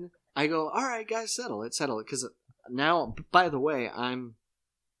 And then I go, all right, guys, settle it. Because now, by the way, I'm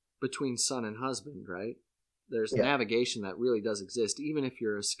between son and husband, right? There's navigation that really does exist, even if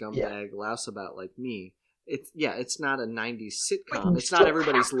you're a scumbag louseabout like me. It's not a 90s sitcom. It's not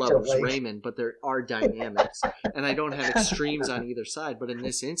everybody's loves Raymond, but there are dynamics. And I don't have extremes on either side. But in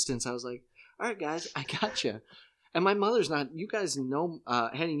this instance, I was like, all right, guys, I got you. And my mother's not, you guys know,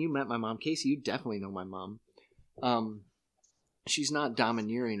 Henning, you met my mom. Casey, you definitely know my mom. She's not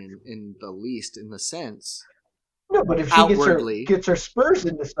domineering in the least, in the sense. No, but if she gets her spurs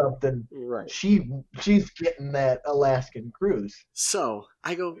into something, right? She's getting that Alaskan cruise. So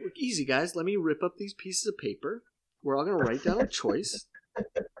I go, easy guys, let me rip up these pieces of paper. We're all gonna write down a choice.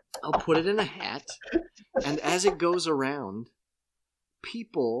 I'll put it in a hat, and as it goes around,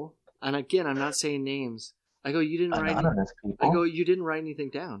 people, and again, I'm not saying names. I go, you didn't write anything. I go, you didn't write anything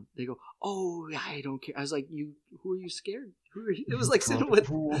down. They go, oh, I don't care. I was like, who are you scared? Who are you? It was like sitting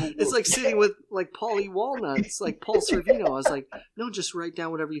with like Paulie Walnuts, like Paul Sorvino. I was like, no, just write down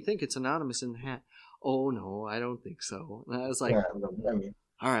whatever you think. It's anonymous in the hat. Oh no, I don't think so. And I was like,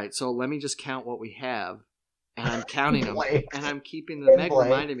 all right, so let me just count what we have, and I'm counting them, and I'm keeping the Meg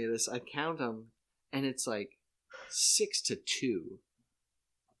reminded me of this. I count them, and it's like 6-2.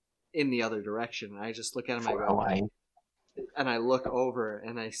 In the other direction. And I just look at him, and I look over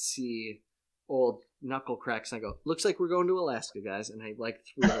and I see old knuckle cracks, and I go, looks like we're going to Alaska, guys. And I like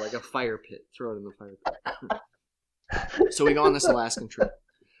threw like a fire pit, throw it in the fire pit. So we go on this Alaskan trip.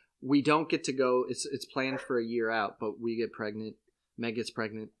 We don't get to go, it's planned for a year out, but we get pregnant. Meg gets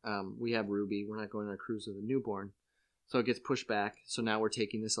pregnant. We have Ruby. We're not going on a cruise with a newborn. So it gets pushed back. So now we're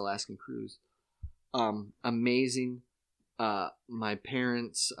taking this Alaskan cruise. Amazing. My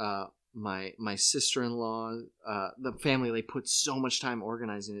parents, my sister-in-law, the family, they put so much time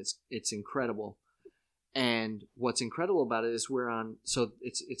organizing it. It's incredible. And what's incredible about it is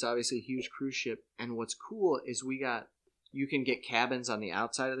it's obviously a huge cruise ship. And what's cool is you can get cabins on the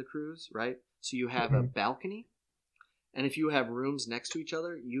outside of the cruise, right? So you have a balcony. And if you have rooms next to each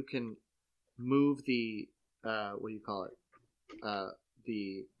other, you can move the, what do you call it?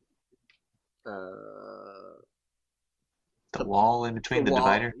 The wall in between the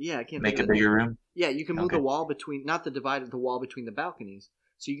divider? Yeah, I can't make a bigger room? Yeah, you can move the wall between, not the divider, the wall between the balconies.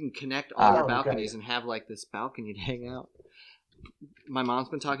 So you can connect all your okay. balconies and have like this balcony to hang out. My mom's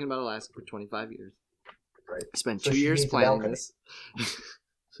been talking about Alaska for 25 years. Right. I spent So 2 she years needs a planning balcony. this.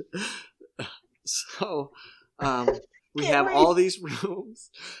 So we Can't have wait. all these rooms,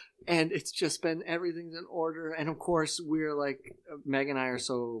 and it's just been everything's in order. And of course, we're like, Meg and I are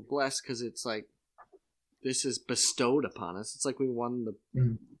so blessed because it's like this is bestowed upon us. It's like we won the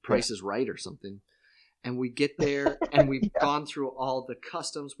Price is Right or something. And we get there, and we've gone through all the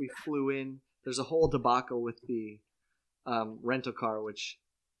customs. We flew in. There's a whole debacle with the rental car, which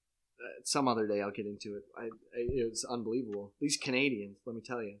some other day I'll get into it. It was unbelievable. These Canadians, let me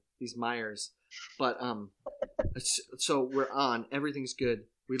tell you, these Myers. But so we're on. Everything's good.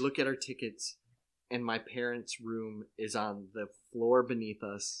 We look at our tickets, and my parents' room is on the floor beneath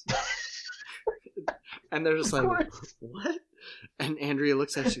us. And they're just like, what? And Andrea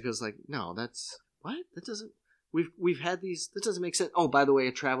looks at it, she goes like, no, that's... What? That doesn't... We've had these... That doesn't make sense. Oh, by the way,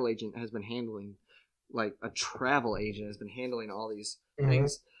 a travel agent has been handling all these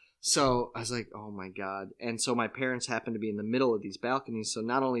things. So I was like, oh my God. And so my parents happen to be in the middle of these balconies. So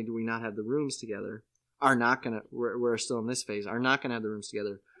not only do we not have the rooms together, we're still in this phase, are not going to have the rooms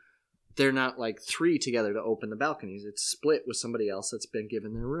together. They're not like 3 together to open the balconies. It's split with somebody else that's been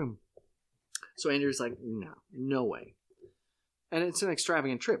given their room. So Andrew's like, no way. And it's an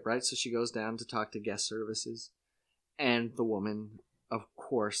extravagant trip, right? So she goes down to talk to guest services. And the woman, of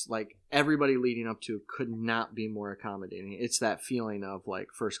course, like everybody leading up to, could not be more accommodating. It's that feeling of like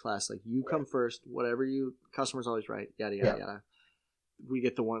first class, like you come first, whatever customer's always right, yada, yada, yada.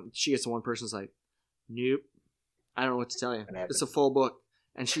 She gets the one person's like, nope, I don't know what to tell you. It's a full book.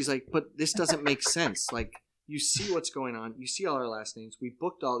 And she's like, but this doesn't make sense. Like, you see what's going on. You see all our last names. We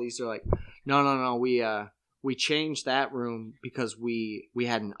booked all these. They're like, no, we changed that room because we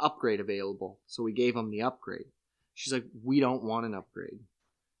had an upgrade available. So we gave them the upgrade. She's like, we don't want an upgrade.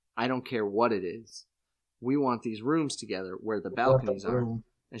 I don't care what it is. We want these rooms together where the balconies are.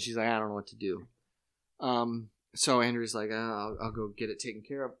 And she's like, I don't know what to do. So Andrew's like, I'll go get it taken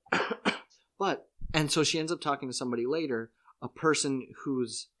care of. And so she ends up talking to somebody later, a person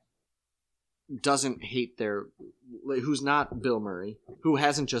who's not Bill Murray, who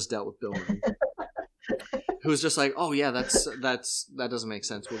hasn't just dealt with Bill Murray. Who's just like, oh yeah, that doesn't make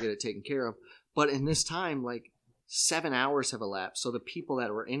sense. We'll get it taken care of. But in this time, like 7 hours have elapsed. So the people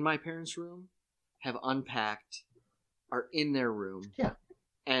that were in my parents' room have unpacked, are in their room. Yeah.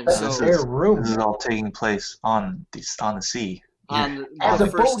 And this so their room. This is all taking place on the sea. On As the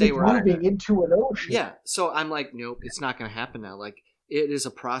the first boat day is we're moving into an ocean. Yeah. So I'm like, nope, it's not going to happen now. Like, it is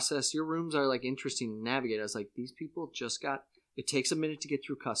a process. Your rooms are like interesting to navigate. I was like, these people just got. It takes a minute to get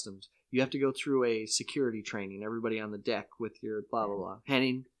through customs. You have to go through a security training. Everybody on the deck with your blah blah blah.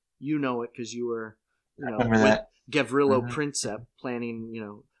 Henning, you know it because you were, with Gavrilo Princip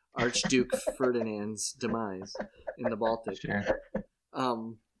planning, Archduke Ferdinand's demise in the Baltic. Sure.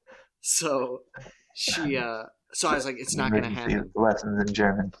 So she. So I was like, it's not going to happen. Lessons in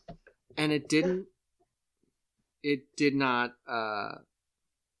German. And it didn't. It did not.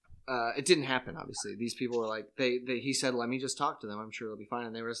 It didn't happen. Obviously, these people were like, he said, "Let me just talk to them. I'm sure it'll be fine."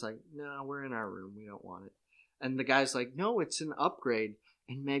 And they were just like, "No, we're in our room. We don't want it." And the guy's like, "No, it's an upgrade."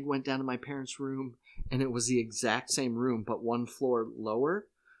 And Meg went down to my parents' room, and it was the exact same room, but one floor lower.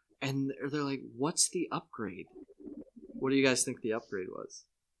 And they're like, "What's the upgrade? What do you guys think the upgrade was?"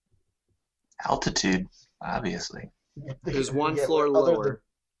 Altitude, obviously. It was one floor lower.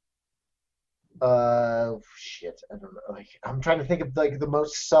 Shit, I don't know. Like, I'm trying to think of like the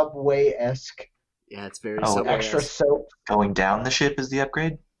most Subway-esque. Yeah, it's very Subway-esque. Extra soap. Going down the ship is the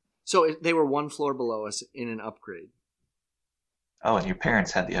upgrade? So they were one floor below us in an upgrade. Oh, and your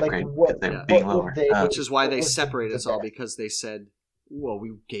parents had the upgrade because they were being lower. Which is why they separated us all, because they said, well,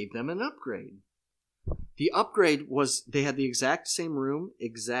 we gave them an upgrade. The upgrade was, they had the exact same room,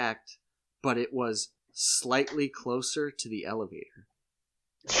 but it was slightly closer to the elevator.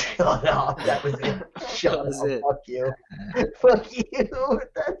 Shut up. That was it. Shut up. Fuck you. Fuck you.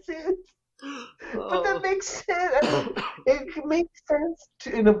 That's it. But that makes sense. It makes sense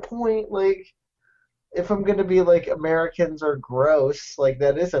in a point, like, if I'm going to be like, Americans are gross, like,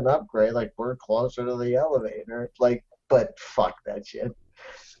 that is an upgrade. Like, we're closer to the elevator. Like, but fuck that shit.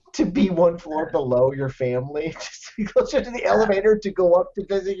 To be one floor below your family, just to be closer to the elevator to go up to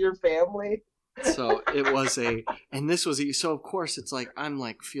visit your family. So it was so of course it's like, I'm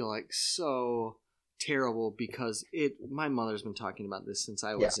like, feel like so terrible because my mother's been talking about this since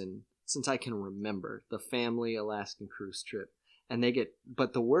I was since I can remember, the family Alaskan cruise trip. And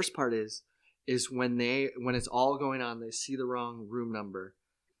but the worst part is when it's all going on, they see the wrong room number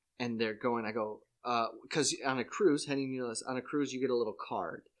and they're going, I go, because on a cruise, Henning, you know this, on a cruise you get a little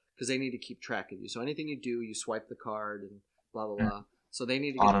card because they need to keep track of you. So anything you do, you swipe the card and blah blah blah. So they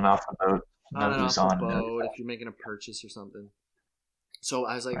need to get On and off the boat. on and Who's off on the and boat if you're making a purchase or something. So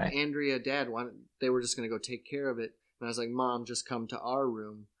I was like, Right. Andrea, Dad, they were just gonna go take care of it, and I was like, Mom, just come to our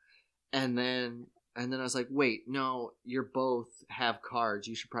room, and then I was like, wait, no, you're both have cards.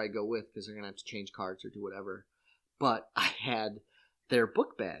 You should probably go with because they're gonna have to change cards or do whatever. But I had their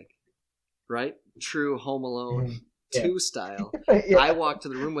book bag, right? True Home Alone 2 style. Yeah. I walked to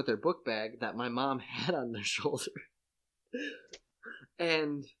the room with their book bag that my mom had on their shoulder.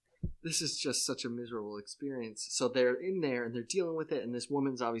 And this is just such a miserable experience. So they're in there and they're dealing with it, and this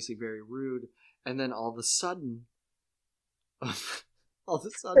woman's obviously very rude. And then all of a sudden,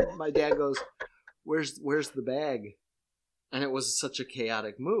 my dad goes, Where's the bag? And it was such a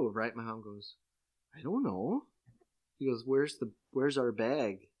chaotic move, right? My mom goes, I don't know. He goes, Where's our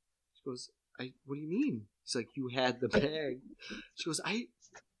bag? She goes, what do you mean? He's like, you had the bag. She goes, I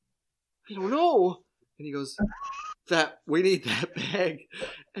don't know. And he goes, we need that bag.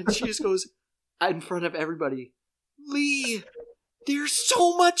 And she just goes, in front of everybody, Lee, there's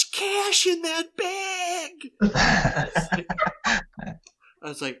so much cash in that bag. I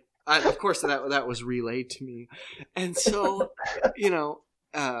was like, of course that was relayed to me. And so, You're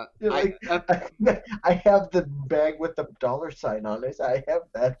like, I have the bag with the $sign on it. I have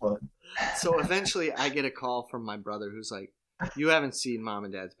that one. So eventually I get a call from my brother who's like, you haven't seen Mom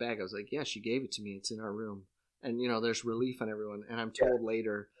and Dad's bag. I was like, yeah, she gave it to me. It's in our room. And, there's relief on everyone. And I'm told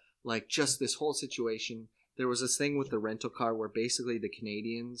later, like, just this whole situation, there was this thing with the rental car where basically the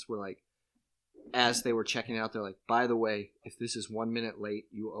Canadians were like, as they were checking out, they're like, by the way, if this is 1 minute late,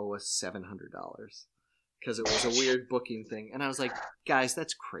 you owe us $700. Because it was a weird booking thing. And I was like, guys,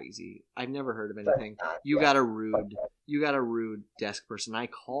 that's crazy. I've never heard of anything. You got a rude desk person. I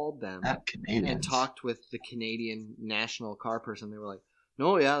called them Not Canadians. and talked with the Canadian national car person. They were like,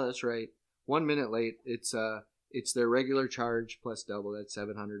 no, yeah, that's right. 1 minute late. It's their regular charge plus double. That's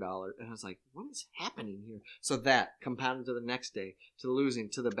 $700. And I was like, what is happening here? So that compounded to the next day, to the losing,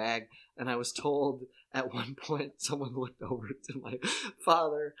 to the bag. And I was told at one point, someone looked over to my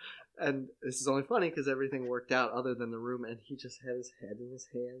father. And this is only funny because everything worked out other than the room. And he just had his head in his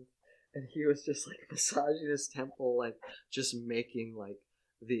hand. And he was just like massaging his temple, like just making like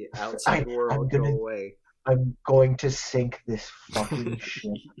the outside world go away. I'm going to sink this fucking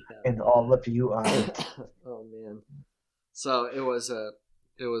ship, and all of you are. Oh man! So it was a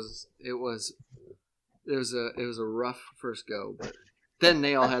rough first go, but then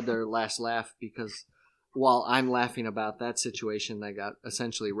they all had their last laugh because while I'm laughing about that situation that got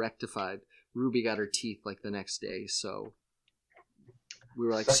essentially rectified, Ruby got her teeth like the next day. So we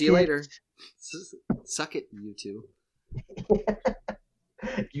were like, "See you later." Suck it, you two.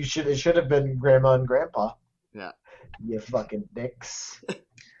 It should have been Grandma and Grandpa. Yeah. You fucking dicks.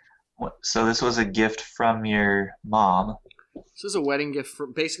 So this was a gift from your mom. This was a wedding gift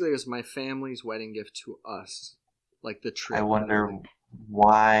basically it was my family's wedding gift to us. Like the trip. I wonder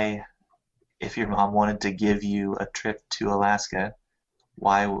why, if your mom wanted to give you a trip to Alaska,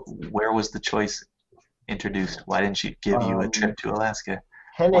 where was the choice introduced? Why didn't she give you a trip to Alaska?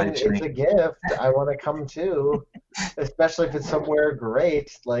 Henning, it's a gift. I want to come too, especially if it's somewhere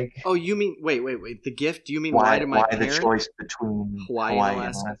great. Like, oh, you mean wait? The gift? Do you mean why did my parents? The choice between Hawaii and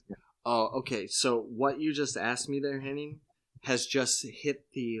Alaska? Oh, okay. So what you just asked me there, Henning, has just hit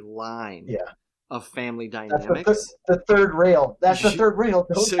the line. Of family dynamics. That's the third rail. That's the third rail.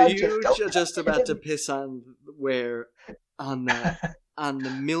 Don't so touch you're it. just about to piss on the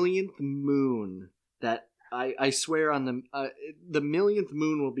millionth moon that. I swear on the millionth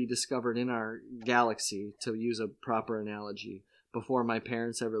moon will be discovered in our galaxy, to use a proper analogy, before my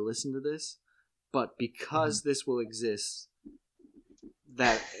parents ever listen to this. But because this will exist,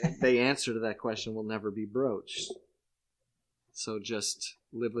 that the answer to that question will never be broached. So just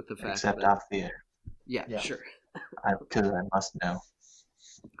live with the fact Except that... off the air. Yeah, sure. Because I must know.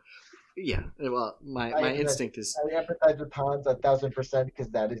 Yeah, well, my instinct is... I empathize with Hans 1,000% because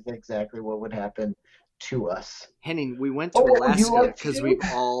that is exactly what would happen to us. Henning, we went to Alaska because we've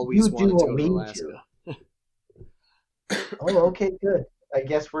always wanted to go to Alaska. Oh, okay, good. I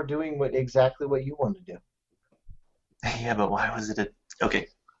guess we're doing exactly what you want to do. Yeah, but why was it okay,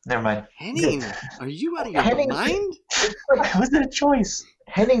 never mind. Henning, are you out of your mind? Why was it a choice?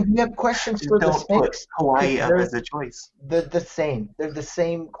 Henning, do you have questions for the Don't put Hawaii up as a choice. They're the same. They're the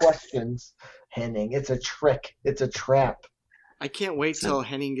same questions, Henning. It's a trick. It's a trap. I can't wait till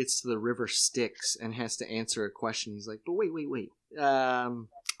Henning gets to the river Styx and has to answer a question. He's like, but wait.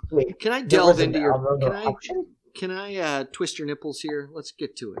 Can I delve into your... Can I twist your nipples here? Let's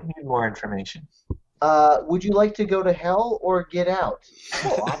get to it. I need more information. Would you like to go to hell or get out?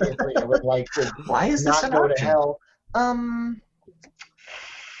 Well, obviously, I would like to Why is this not an go to option? hell.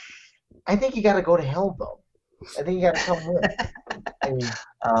 I think you got to go to hell, though. I think you got to come with. I mean,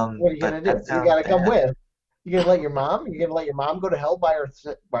 what are you going to do? You got to come with. You going to let your mom? You going to let your mom go to hell by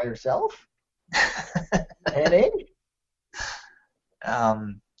herself? Henning?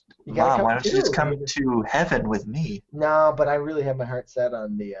 You gotta Mom, come why don't you too. just come to heaven with me? No, but I really have my heart set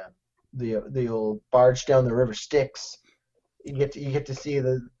on the old barge down the river Styx. You get to see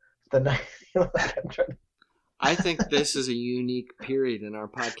the night. I think this is a unique period in our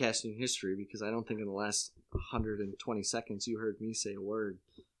podcasting history because I don't think in the last 120 seconds you heard me say a word.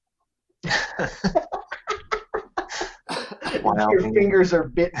 Your fingers are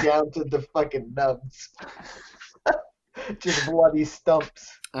bit down to the fucking nubs. Just bloody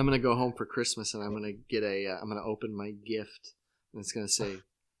stumps. I'm gonna go home for Christmas and I'm gonna get I'm gonna open my gift and it's gonna say,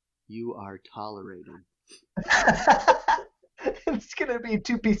 "You are tolerated." It's gonna be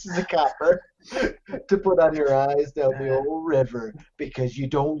 2 pieces of copper to put on your eyes down the old river because you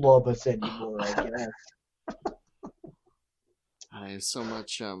don't love us anymore, I guess. I have so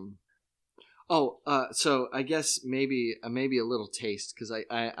much. So I guess maybe a little taste because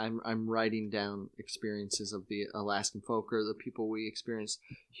I'm writing down experiences of the Alaskan folk or the people we experienced.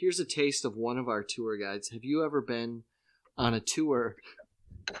 Here's a taste of one of our tour guides. Have you ever been on a tour?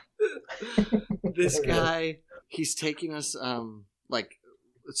 This guy, he's taking us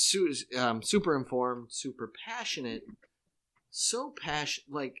super informed, super passionate, so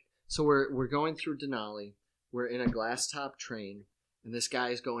passionate. So we're going through Denali. We're in a glass top train. And this guy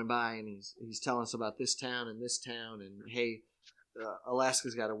is going by, and he's telling us about this town, and hey,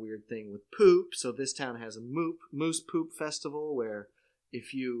 Alaska's got a weird thing with poop. So this town has a moose poop festival where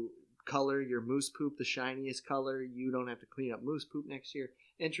if you color your moose poop the shiniest color, you don't have to clean up moose poop next year.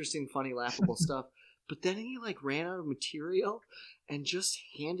 Interesting, funny, laughable stuff. But then he ran out of material and just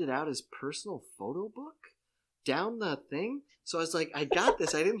handed out his personal photo book down the thing. So I was like, I got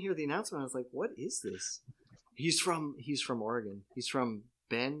this. I didn't hear the announcement. I was like, what is this? He's from Oregon. He's from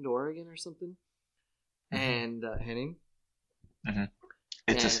Bend, Oregon, or something. And Henning. Mm-hmm.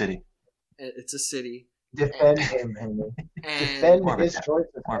 It's a city. It's a city. Defend him, Henning. Defend his choice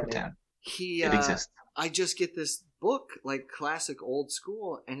of Morgantown. It exists. I just get this book, classic old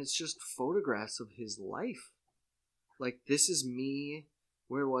school, and it's just photographs of his life. This is me.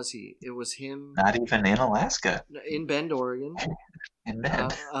 Where was he? It was him. Not even in Alaska. In Bend, Oregon. In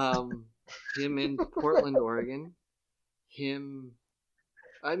Bend. Him in Portland, Oregon. He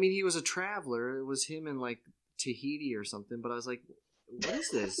was a traveler. It was him in Tahiti or something. But I was like, what is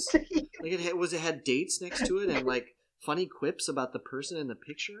this? It had dates next to it and funny quips about the person in the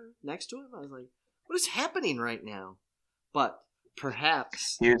picture next to him. I was like, what is happening right now? But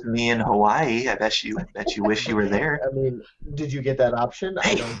perhaps here's me in Hawaii. I bet you wish you were there. I mean, did you get that option?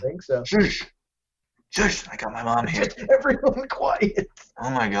 I don't think so. Shush! I got my mom here. Everyone quiet. Oh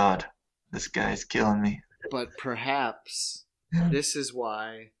my god. This guy's killing me. But perhaps this is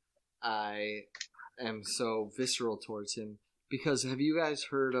why I am so visceral towards him. Because have you guys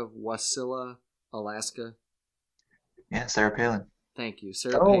heard of Wasilla, Alaska? Yeah, Sarah Palin. Thank you,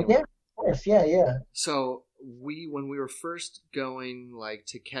 Sarah Palin. Yeah, of course, yeah. So when we were first going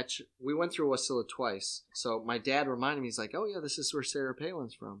we went through Wasilla twice. So my dad reminded me, he's like, oh yeah, this is where Sarah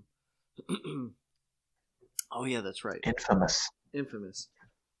Palin's from. Oh yeah, that's right. Infamous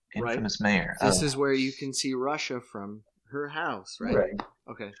Right? mayor. This is where you can see Russia from her house, right? Right.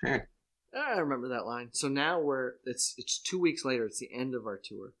 Okay. Sure. I remember that line. So now it's 2 weeks later. It's the end of our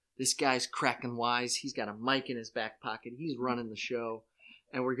tour. This guy's cracking wise. He's got a mic in his back pocket. He's running the show.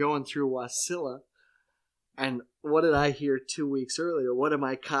 And we're going through Wasilla. And what did I hear 2 weeks earlier? What am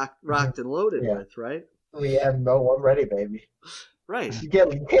I rocked and loaded with, right? We have no one ready, baby. Right. You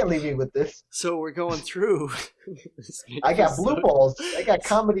can't leave me with this. So we're going through. I got blue balls. I got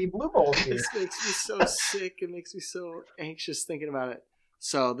comedy blue balls here. This makes me so sick. It makes me so anxious thinking about it.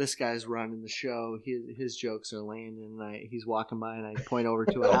 So this guy's running the show. His jokes are landing. And he's walking by, and I point over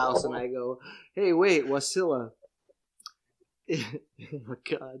to a house, and I go, "Hey, wait, Wasilla." Oh my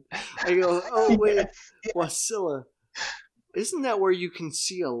god! I go, "Oh wait, Wasilla. Isn't that where you can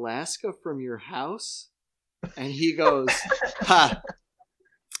see Alaska from your house?" And he goes, "Ha!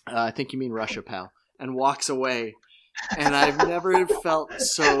 I think you mean Russia, pal," and walks away. And I've never felt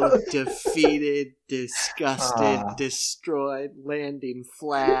so defeated, disgusted, destroyed, landing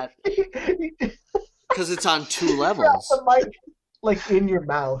flat. Because it's on 2 levels. The mic, in your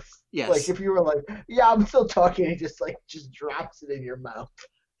mouth. Yes. If you were yeah, I'm still talking, he just drops it in your mouth.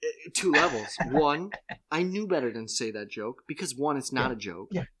 Two levels. One, I knew better than to say that joke because one, it's not a joke.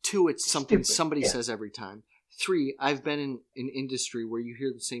 Yeah. Two, it's something Stupid. somebody Yeah. says every time. Three, I've been in an industry where you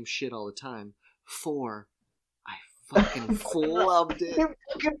hear the same shit all the time. Four, I fucking loved it. You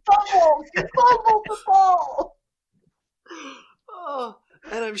fumbled the ball. Oh,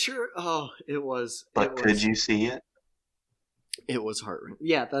 and I'm sure. Oh, it was. But could you see it? It was heart-wrenching.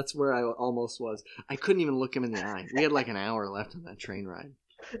 Yeah, that's where I almost was. I couldn't even look him in the eye. We had like an hour left on that train ride.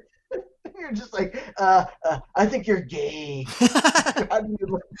 You're just like, I think you're gay. How do you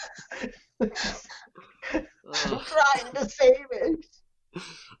look? I'm trying to save it.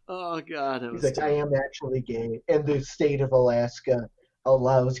 Oh God, it He's was. like, I am actually gay, and the state of Alaska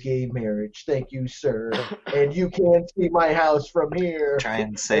allows gay marriage. Thank you, sir. And you can't see my house from here. Try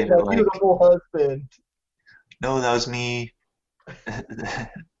and save My it like, beautiful husband. no, that was me.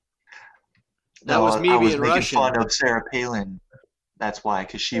 That No, was me I was being making Russian. fun of Sarah Palin. That's why,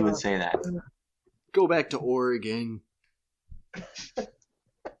 because she would say that. Go back to Oregon.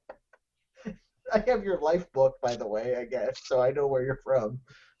 I have your life book, by the way, I guess, so I know where you're from.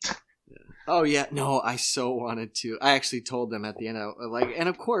 Oh yeah, no, I so wanted to. I actually told them at the end, and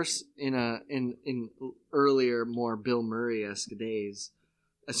of course, in earlier, more Bill Murray-esque days,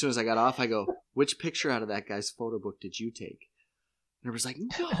 as soon as I got off, I go, "Which picture out of that guy's photo book did you take?" And everybody's like,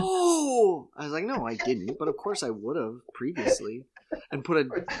 "No." I was like, "No, I didn't," but of course I would have previously, and put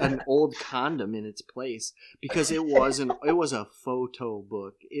an old condom in its place because it was a photo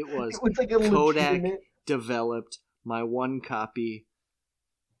book. It was like a Kodak legitimate... developed my one copy.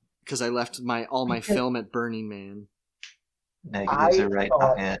 Because I left all my film at Burning Man. Negatives are right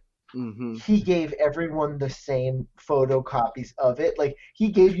on it. Mm-hmm. He gave everyone the same photocopies of it. Like,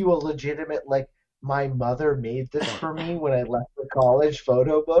 he gave you a legitimate, like, my mother made this for me when I left the college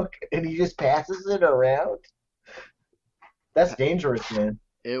photo book, and he just passes it around. That's dangerous, man.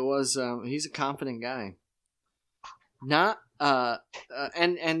 It was. He's a confident guy. Not.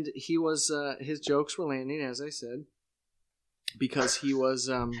 And he was. His jokes were landing, as I said, because he was.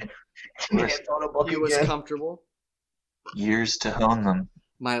 He was comfortable. Years to hone them.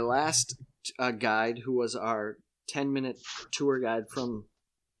 My last guide, who was our 10-minute tour guide from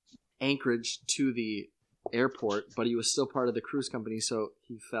Anchorage to the airport, but he was still part of the cruise company, so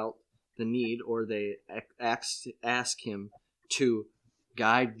he felt the need, or they asked him to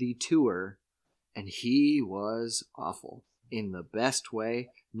guide the tour, and he was awful in the best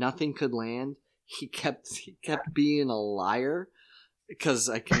way. Nothing could land. He kept being a liar because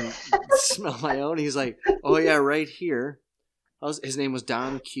I can smell my own. He's like, "Oh yeah, right here." His name was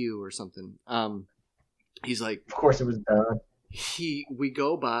Don Q or something. He's like, of course it was Don. We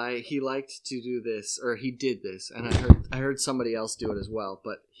go by. He liked to do this, or he did this, and I heard somebody else do it as well.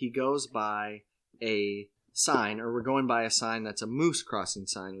 But he goes by a sign, or we're going by a sign that's a moose crossing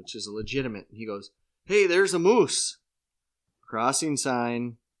sign, which is legitimate. And he goes, "Hey, there's a moose crossing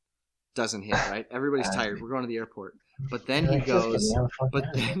sign." Doesn't hit, right? Everybody's tired. We're going to the airport. But then he goes,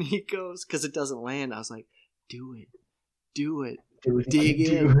 because it doesn't land. I was like, do it.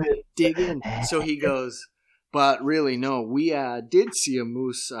 Dig in. So he goes, but really, no, we did see a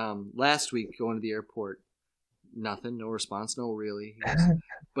moose last week going to the airport. Nothing, no response, no really. He goes,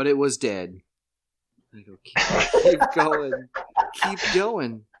 but it was dead. I go, keep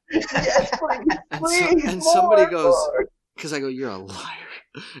going. Yes, please, and somebody goes, because I go, "You're a liar."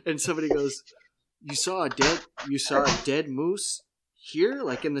 And somebody goes, you saw a dead moose here,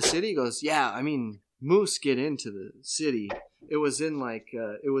 like in the city?" He goes, "Yeah, I mean, moose get into the city. It was in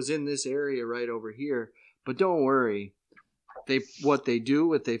this area right over here. But don't worry. What they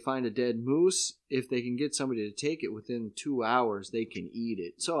do if they find a dead moose, if they can get somebody to take it within 2 hours, they can eat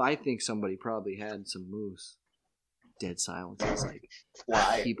it. So I think somebody probably had some moose." Dead silence. It's like,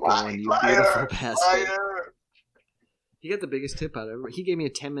 keep going, you beautiful bastard. He got the biggest tip out of it. He gave me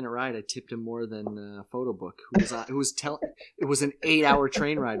a 10-minute ride. I tipped him more than Photo Book. It was an 8-hour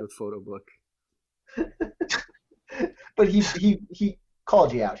train ride with Photo Book. But he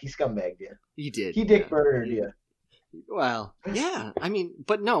called you out. He scumbagged you. He did. He dick murdered you. Well, yeah. I mean,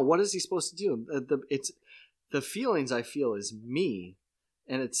 but no. What is he supposed to do? It's the feelings I feel is me,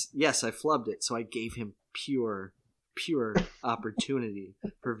 and it's yes, I flubbed it. So I gave him pure opportunity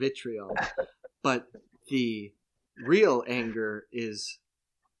for vitriol. But the real anger is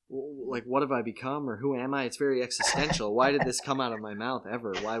like, what have I become, or who am I? It's very existential. Why did this come out of my mouth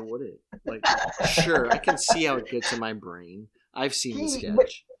ever? Why would it? Like, sure, I can see how it gets in my brain. I've seen the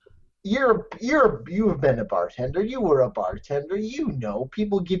sketch. You have been a bartender. You were a bartender. You know,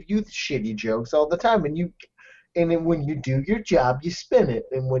 people give you shitty jokes all the time, and then when you do your job, you spin it.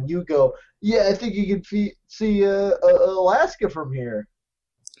 And when you go, "Yeah, I think you can see Alaska from here,"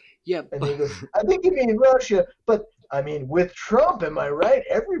 Yeah, And he goes, I think you mean Russia, but I mean, with Trump, am I right?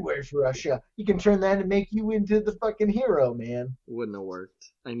 Everywhere's Russia. You can turn that and make you into the fucking hero, man. Wouldn't have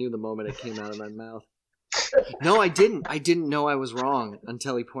worked. I knew the moment it came out of my mouth. No, I didn't. I didn't know I was wrong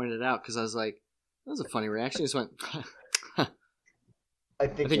until he pointed it out because I was like, that was a funny reaction. He just went, I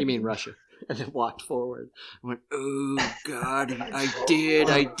think you mean Russia. And then walked forward. I went, oh, God, I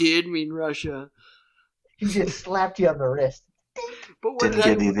did mean Russia. He just slapped you on the wrist. But Didn't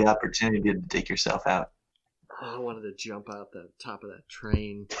give you the opportunity to take yourself out. I wanted to jump out the top of that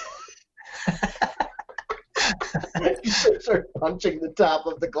train. You should start punching the top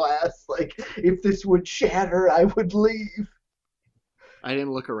of the glass. Like, if this would shatter, I would leave. I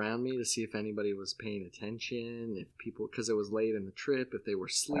didn't look around me to see if anybody was paying attention, if people, because it was late in the trip, if they were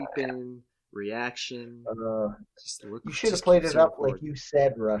sleeping, reaction. You should have played it up like you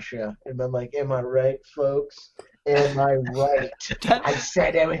said, Russia, and been like, am I right, folks? Am I right? I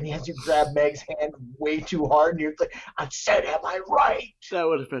said everything as you grab Meg's hand way too hard, and you're like, I said, am I right? That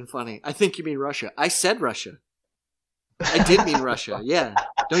would have been funny. I think you mean Russia. I said Russia. I did mean Russia, yeah.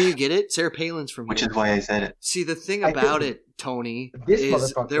 Don't you get it? Sarah Palin's from here. Which is why I said it. See, the thing about it, Tony,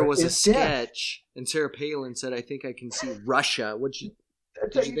 is there was a sketch, and Sarah Palin said, I think I can see Russia.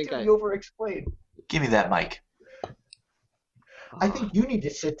 That's how you think you over-explain. Give me that mic. I think you need to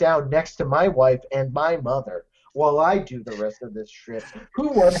sit down next to my wife and my mother while I do the rest of this trip. Who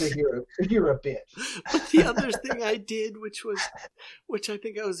wants to hear a bitch? But the other thing I did, which I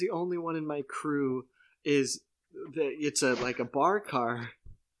think I was the only one in my crew, is that it's like a bar car,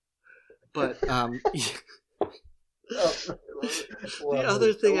 but the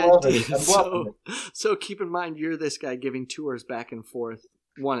other thing I did. So keep in mind, you're this guy giving tours back and forth,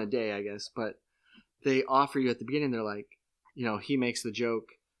 one a day, I guess. But they offer you at the beginning. They're like, he makes the joke.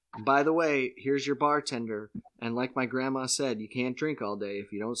 By the way, here's your bartender. And like my grandma said, you can't drink all day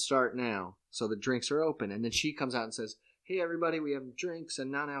if you don't start now. So the drinks are open. And then she comes out and says, hey, everybody, we have drinks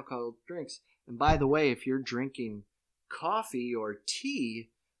and non-alcoholic drinks. And by the way, if you're drinking coffee or tea,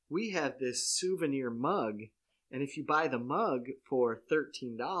 we have this souvenir mug. And if you buy the mug for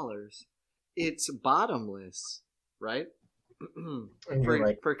 $13, it's bottomless, right? And you're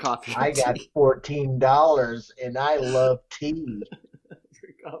like, for coffee. I got $14 and I love tea.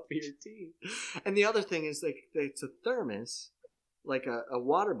 Coffee or tea. And the other thing is, like, it's a thermos, like a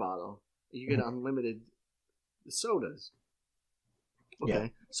water bottle. You get unlimited sodas. Okay. Yeah.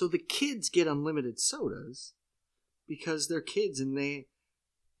 So the kids get unlimited sodas because they're kids and they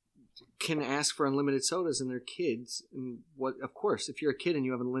can ask for unlimited sodas, and they're kids. And of course, if you're a kid and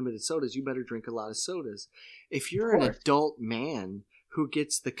you have unlimited sodas, you better drink a lot of sodas. If you're an adult man who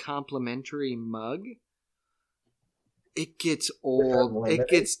gets the complimentary mug, it gets old. It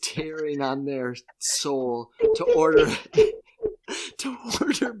gets tearing on their soul to order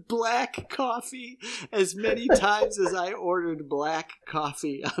black coffee as many times as I ordered black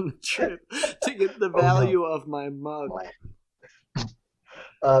coffee on the trip to get the value of my mug.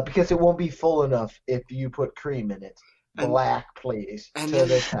 Because it won't be full enough if you put cream in it. Black, please. And then,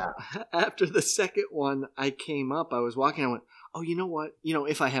 after the second one, I came up. I was walking. I went, oh, you know what?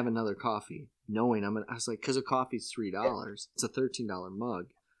 If I have another coffee, knowing I was like, because a coffee's $3. It's a $13 mug.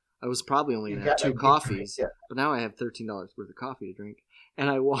 I was probably only going to have 2 coffees, but now I have $13 worth of coffee to drink. And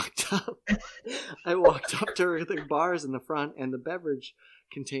I walked up. I walked up to the bars in the front and the beverage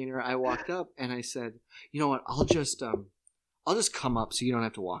container. I walked up and I said, you know what? I'll just come up so you don't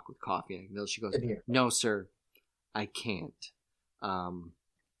have to walk with coffee. And she goes, no, sir, I can't.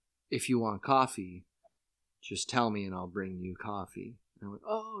 If you want coffee, just tell me and I'll bring you coffee. And I went,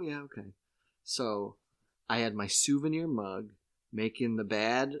 oh, yeah, okay. So I had my souvenir mug, making the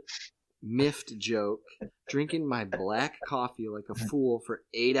bad miffed joke, drinking my black coffee like a fool for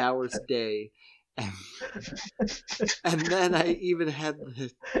 8 hours a day. And then I even had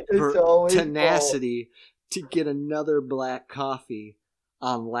the tenacity to get another black coffee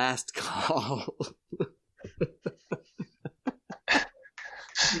on last call.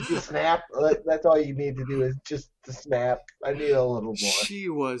 Did you snap? That's all you need to do is just to snap. I need a little more. She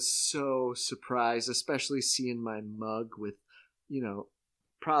was so surprised, especially seeing my mug with,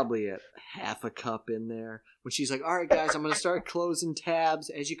 probably a half a cup in there. When she's like, all right, guys, I'm going to start closing tabs.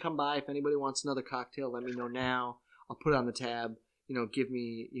 As you come by, if anybody wants another cocktail, let me know now. I'll put it on the tab. Give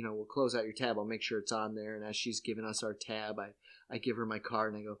me, we'll close out your tab. I'll make sure it's on there. And as she's giving us our tab, I give her my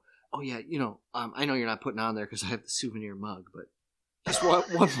card and I go, oh, yeah, I know you're not putting on there because I have the souvenir mug, but just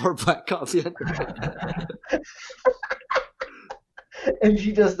one more black coffee. And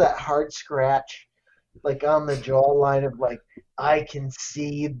she does that hard scratch like on the jawline of like, I can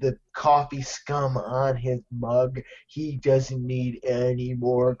see the coffee scum on his mug. He doesn't need any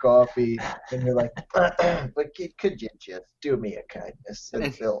more coffee. And you're like, but could you just do me a kindness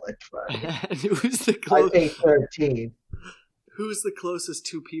and fill it for me? And who's the I pay 13. Who's the closest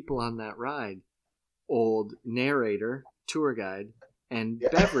two people on that ride? Old narrator, tour guide, and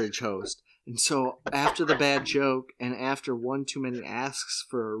beverage host. And so after the bad joke and after one too many asks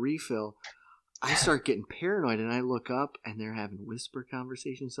for a refill, I start getting paranoid, and I look up, and they're having whisper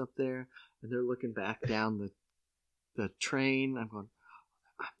conversations up there, and they're looking back down the train. I'm going,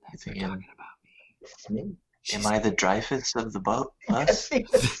 they're talking about me. It's me. Am I the Dreyfus of the boat? Bus?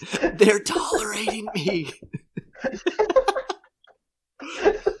 They're tolerating me.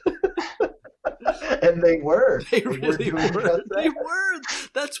 And they were. They really were. They were.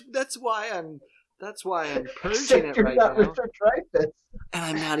 That's why I'm purging it right now. Mr. Dreyfus. And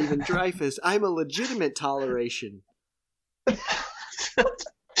I'm not even Dreyfus. I'm a legitimate toleration. I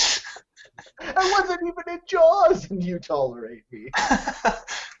wasn't even in Jaws, and you tolerate me.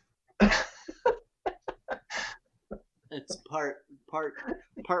 It's part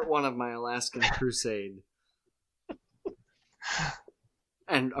one of my Alaskan crusade.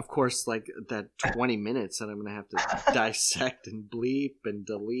 And of course, like that 20 minutes that I'm going to have to dissect and bleep and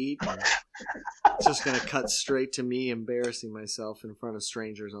delete. And it's just going to cut straight to me embarrassing myself in front of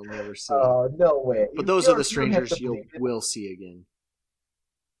strangers I'll never see. Oh, no way. But those are the strangers you will see again.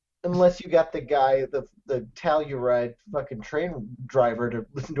 Unless you got the guy, the Telluride fucking train driver to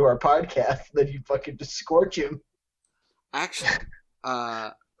listen to our podcast, then you fucking just scorch him. Actually,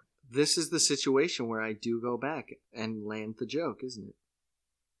 this is the situation where I do go back and land the joke, isn't it?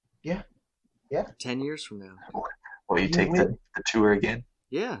 Yeah. Yeah. 10 years from now. Will you take the tour again?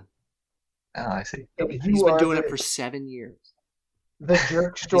 Yeah. Oh, I see. He's been doing it for 7 years. The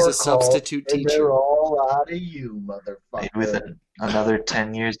jerk store He's a substitute teacher. They're all out of you, motherfucker. Maybe within another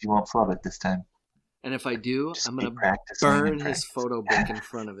 10 years, you won't flub it this time. And if I do, Just I'm going to practicing burn and his practicing. photo book in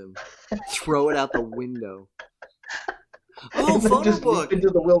front of him. Throw it out the window. Oh, photo just book! leap into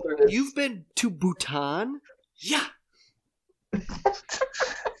the wilderness. You've been to Bhutan? Yeah!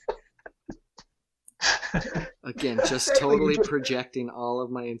 Again, just Exactly, totally you just- projecting all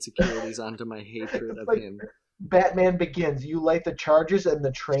of my insecurities onto my hatred of Like- him. Batman Begins. You light the charges and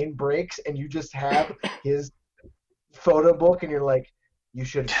the train breaks, and you just have his photo book, and you're like, you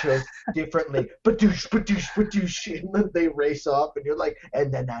should have chose differently. Badoosh, badoosh, badoosh. And then they race off, and you're like,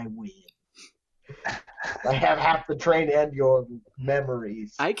 and then I win. I have half the train and your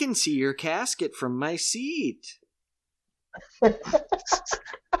memories. I can see your casket from my seat.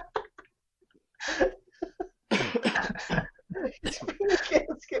 Just bring a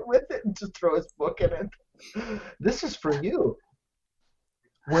casket with it and just throw his book in it. This is for you.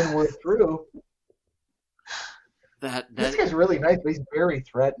 When we're through. This guy's really nice, but he's very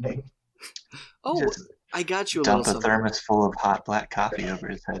threatening. Oh, Just I got you a dump little a something. thermos full of hot black coffee over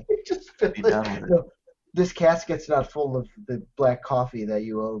his head. Just Be done with it. No, this casket's not full of the black coffee that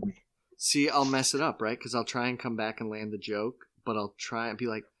you owe me. See, I'll mess it up, right? Because I'll try and come back and land the joke, but I'll try and be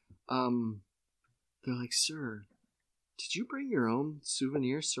like, they're like, sir, did you bring your own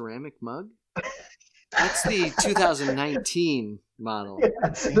souvenir ceramic mug? That's the 2019 model. Yeah,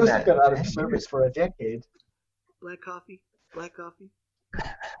 I've seen those that have been out of in service years. for a decade. Black coffee? Black coffee?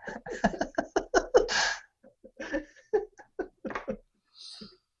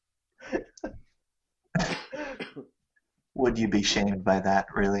 Would you be shamed by that,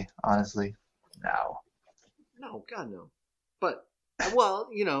 really? Honestly? No. No, God, no. But, well,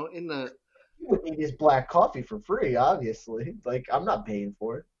 you know, in the... You would need his black coffee for free, obviously. Like, I'm not paying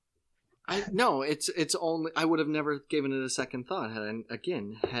for it. No, it's only... I would have never given it a second thought, had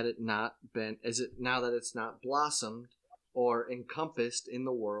it not been... now that it's not blossomed or encompassed in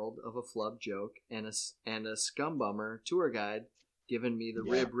the world of a flub joke and a scumbummer tour guide giving me the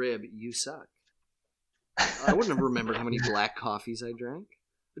rib, you suck. I wouldn't have remembered how many black coffees I drank.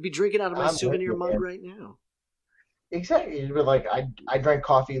 I'd be drinking out of my I'm souvenir with you, mug man. right now. Exactly. You'd be like, I drank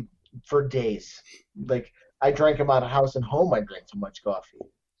coffee for days. Like, I drank them out of house and home. I drank so much coffee.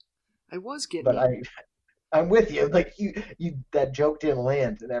 I was getting... But I'm with you. Like, you that joke didn't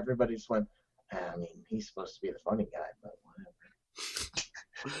land, and everybody just went, I mean, he's supposed to be the funny guy, but whatever.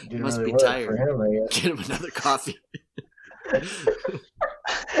 He must really be work tired. for him, I guess. Get him another coffee.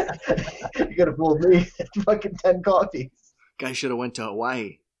 You could have fooled me. Fucking 10 coffees. Guy should have went to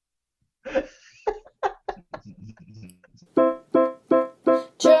Hawaii.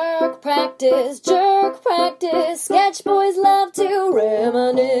 Jerk practice, sketch boys love to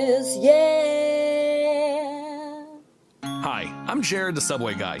reminisce, yeah. Hi, I'm Jared the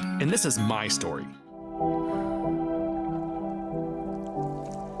Subway Guy, and this is my story.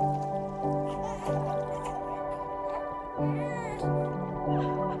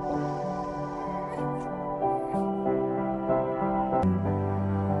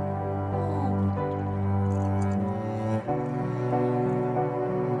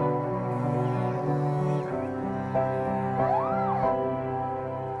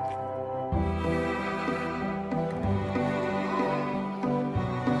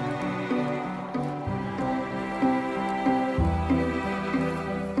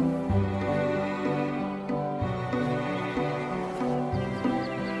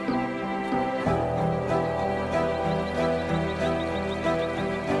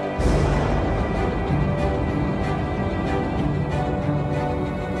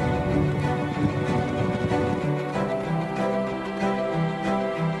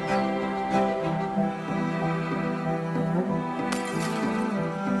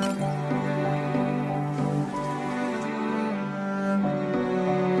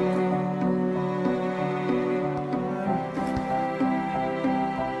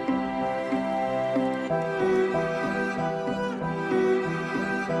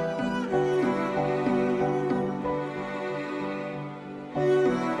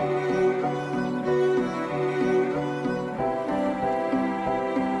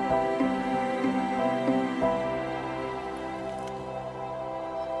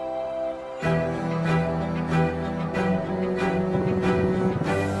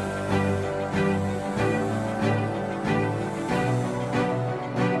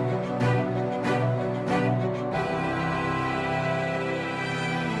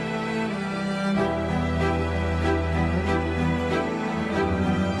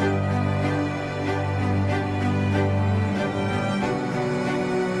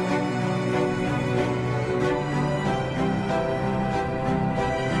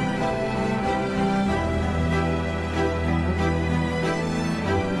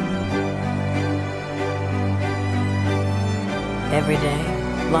 Every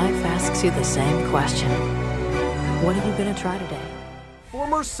day, life asks you the same question. What are you going to try today?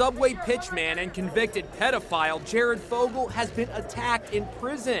 Former Subway pitchman and convicted pedophile Jared Fogle has been attacked in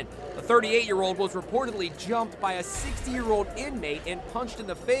prison. The 38-year-old was reportedly jumped by a 60-year-old inmate and punched in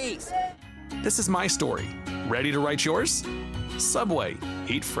the face. This is my story. Ready to write yours? Subway.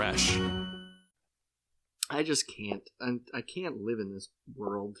 Eat fresh. I just can't. I can't live in this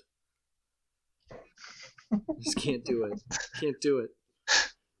world. I just can't do it. Can't do it.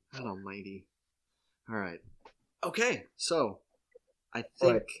 God almighty. All right. Okay, so I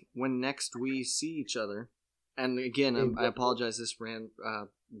think when next we see each other, and again, I apologize. This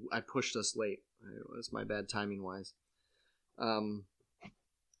I pushed us late. It was my bad timing wise. When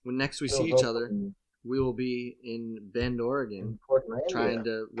next we see each other, we will be in Bend, Oregon, trying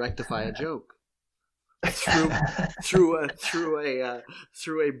to rectify a joke through a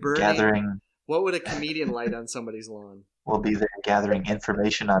burning Gathering. What would a comedian light on somebody's lawn? We'll be there gathering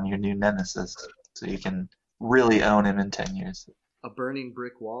information on your new nemesis, so you can really own him in 10 years. A burning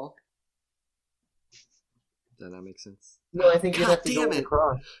brick wall? Does that make sense? No, I think you have to damn go it.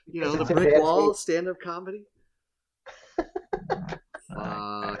 across. You know, the brick wall, stand-up comedy?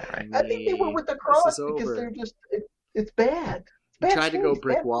 I think they went with the cross because they're just, it's bad. I tried to go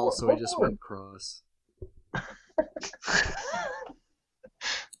brick wall, so we just went cross.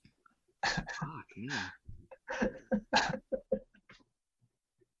 Fuck, man.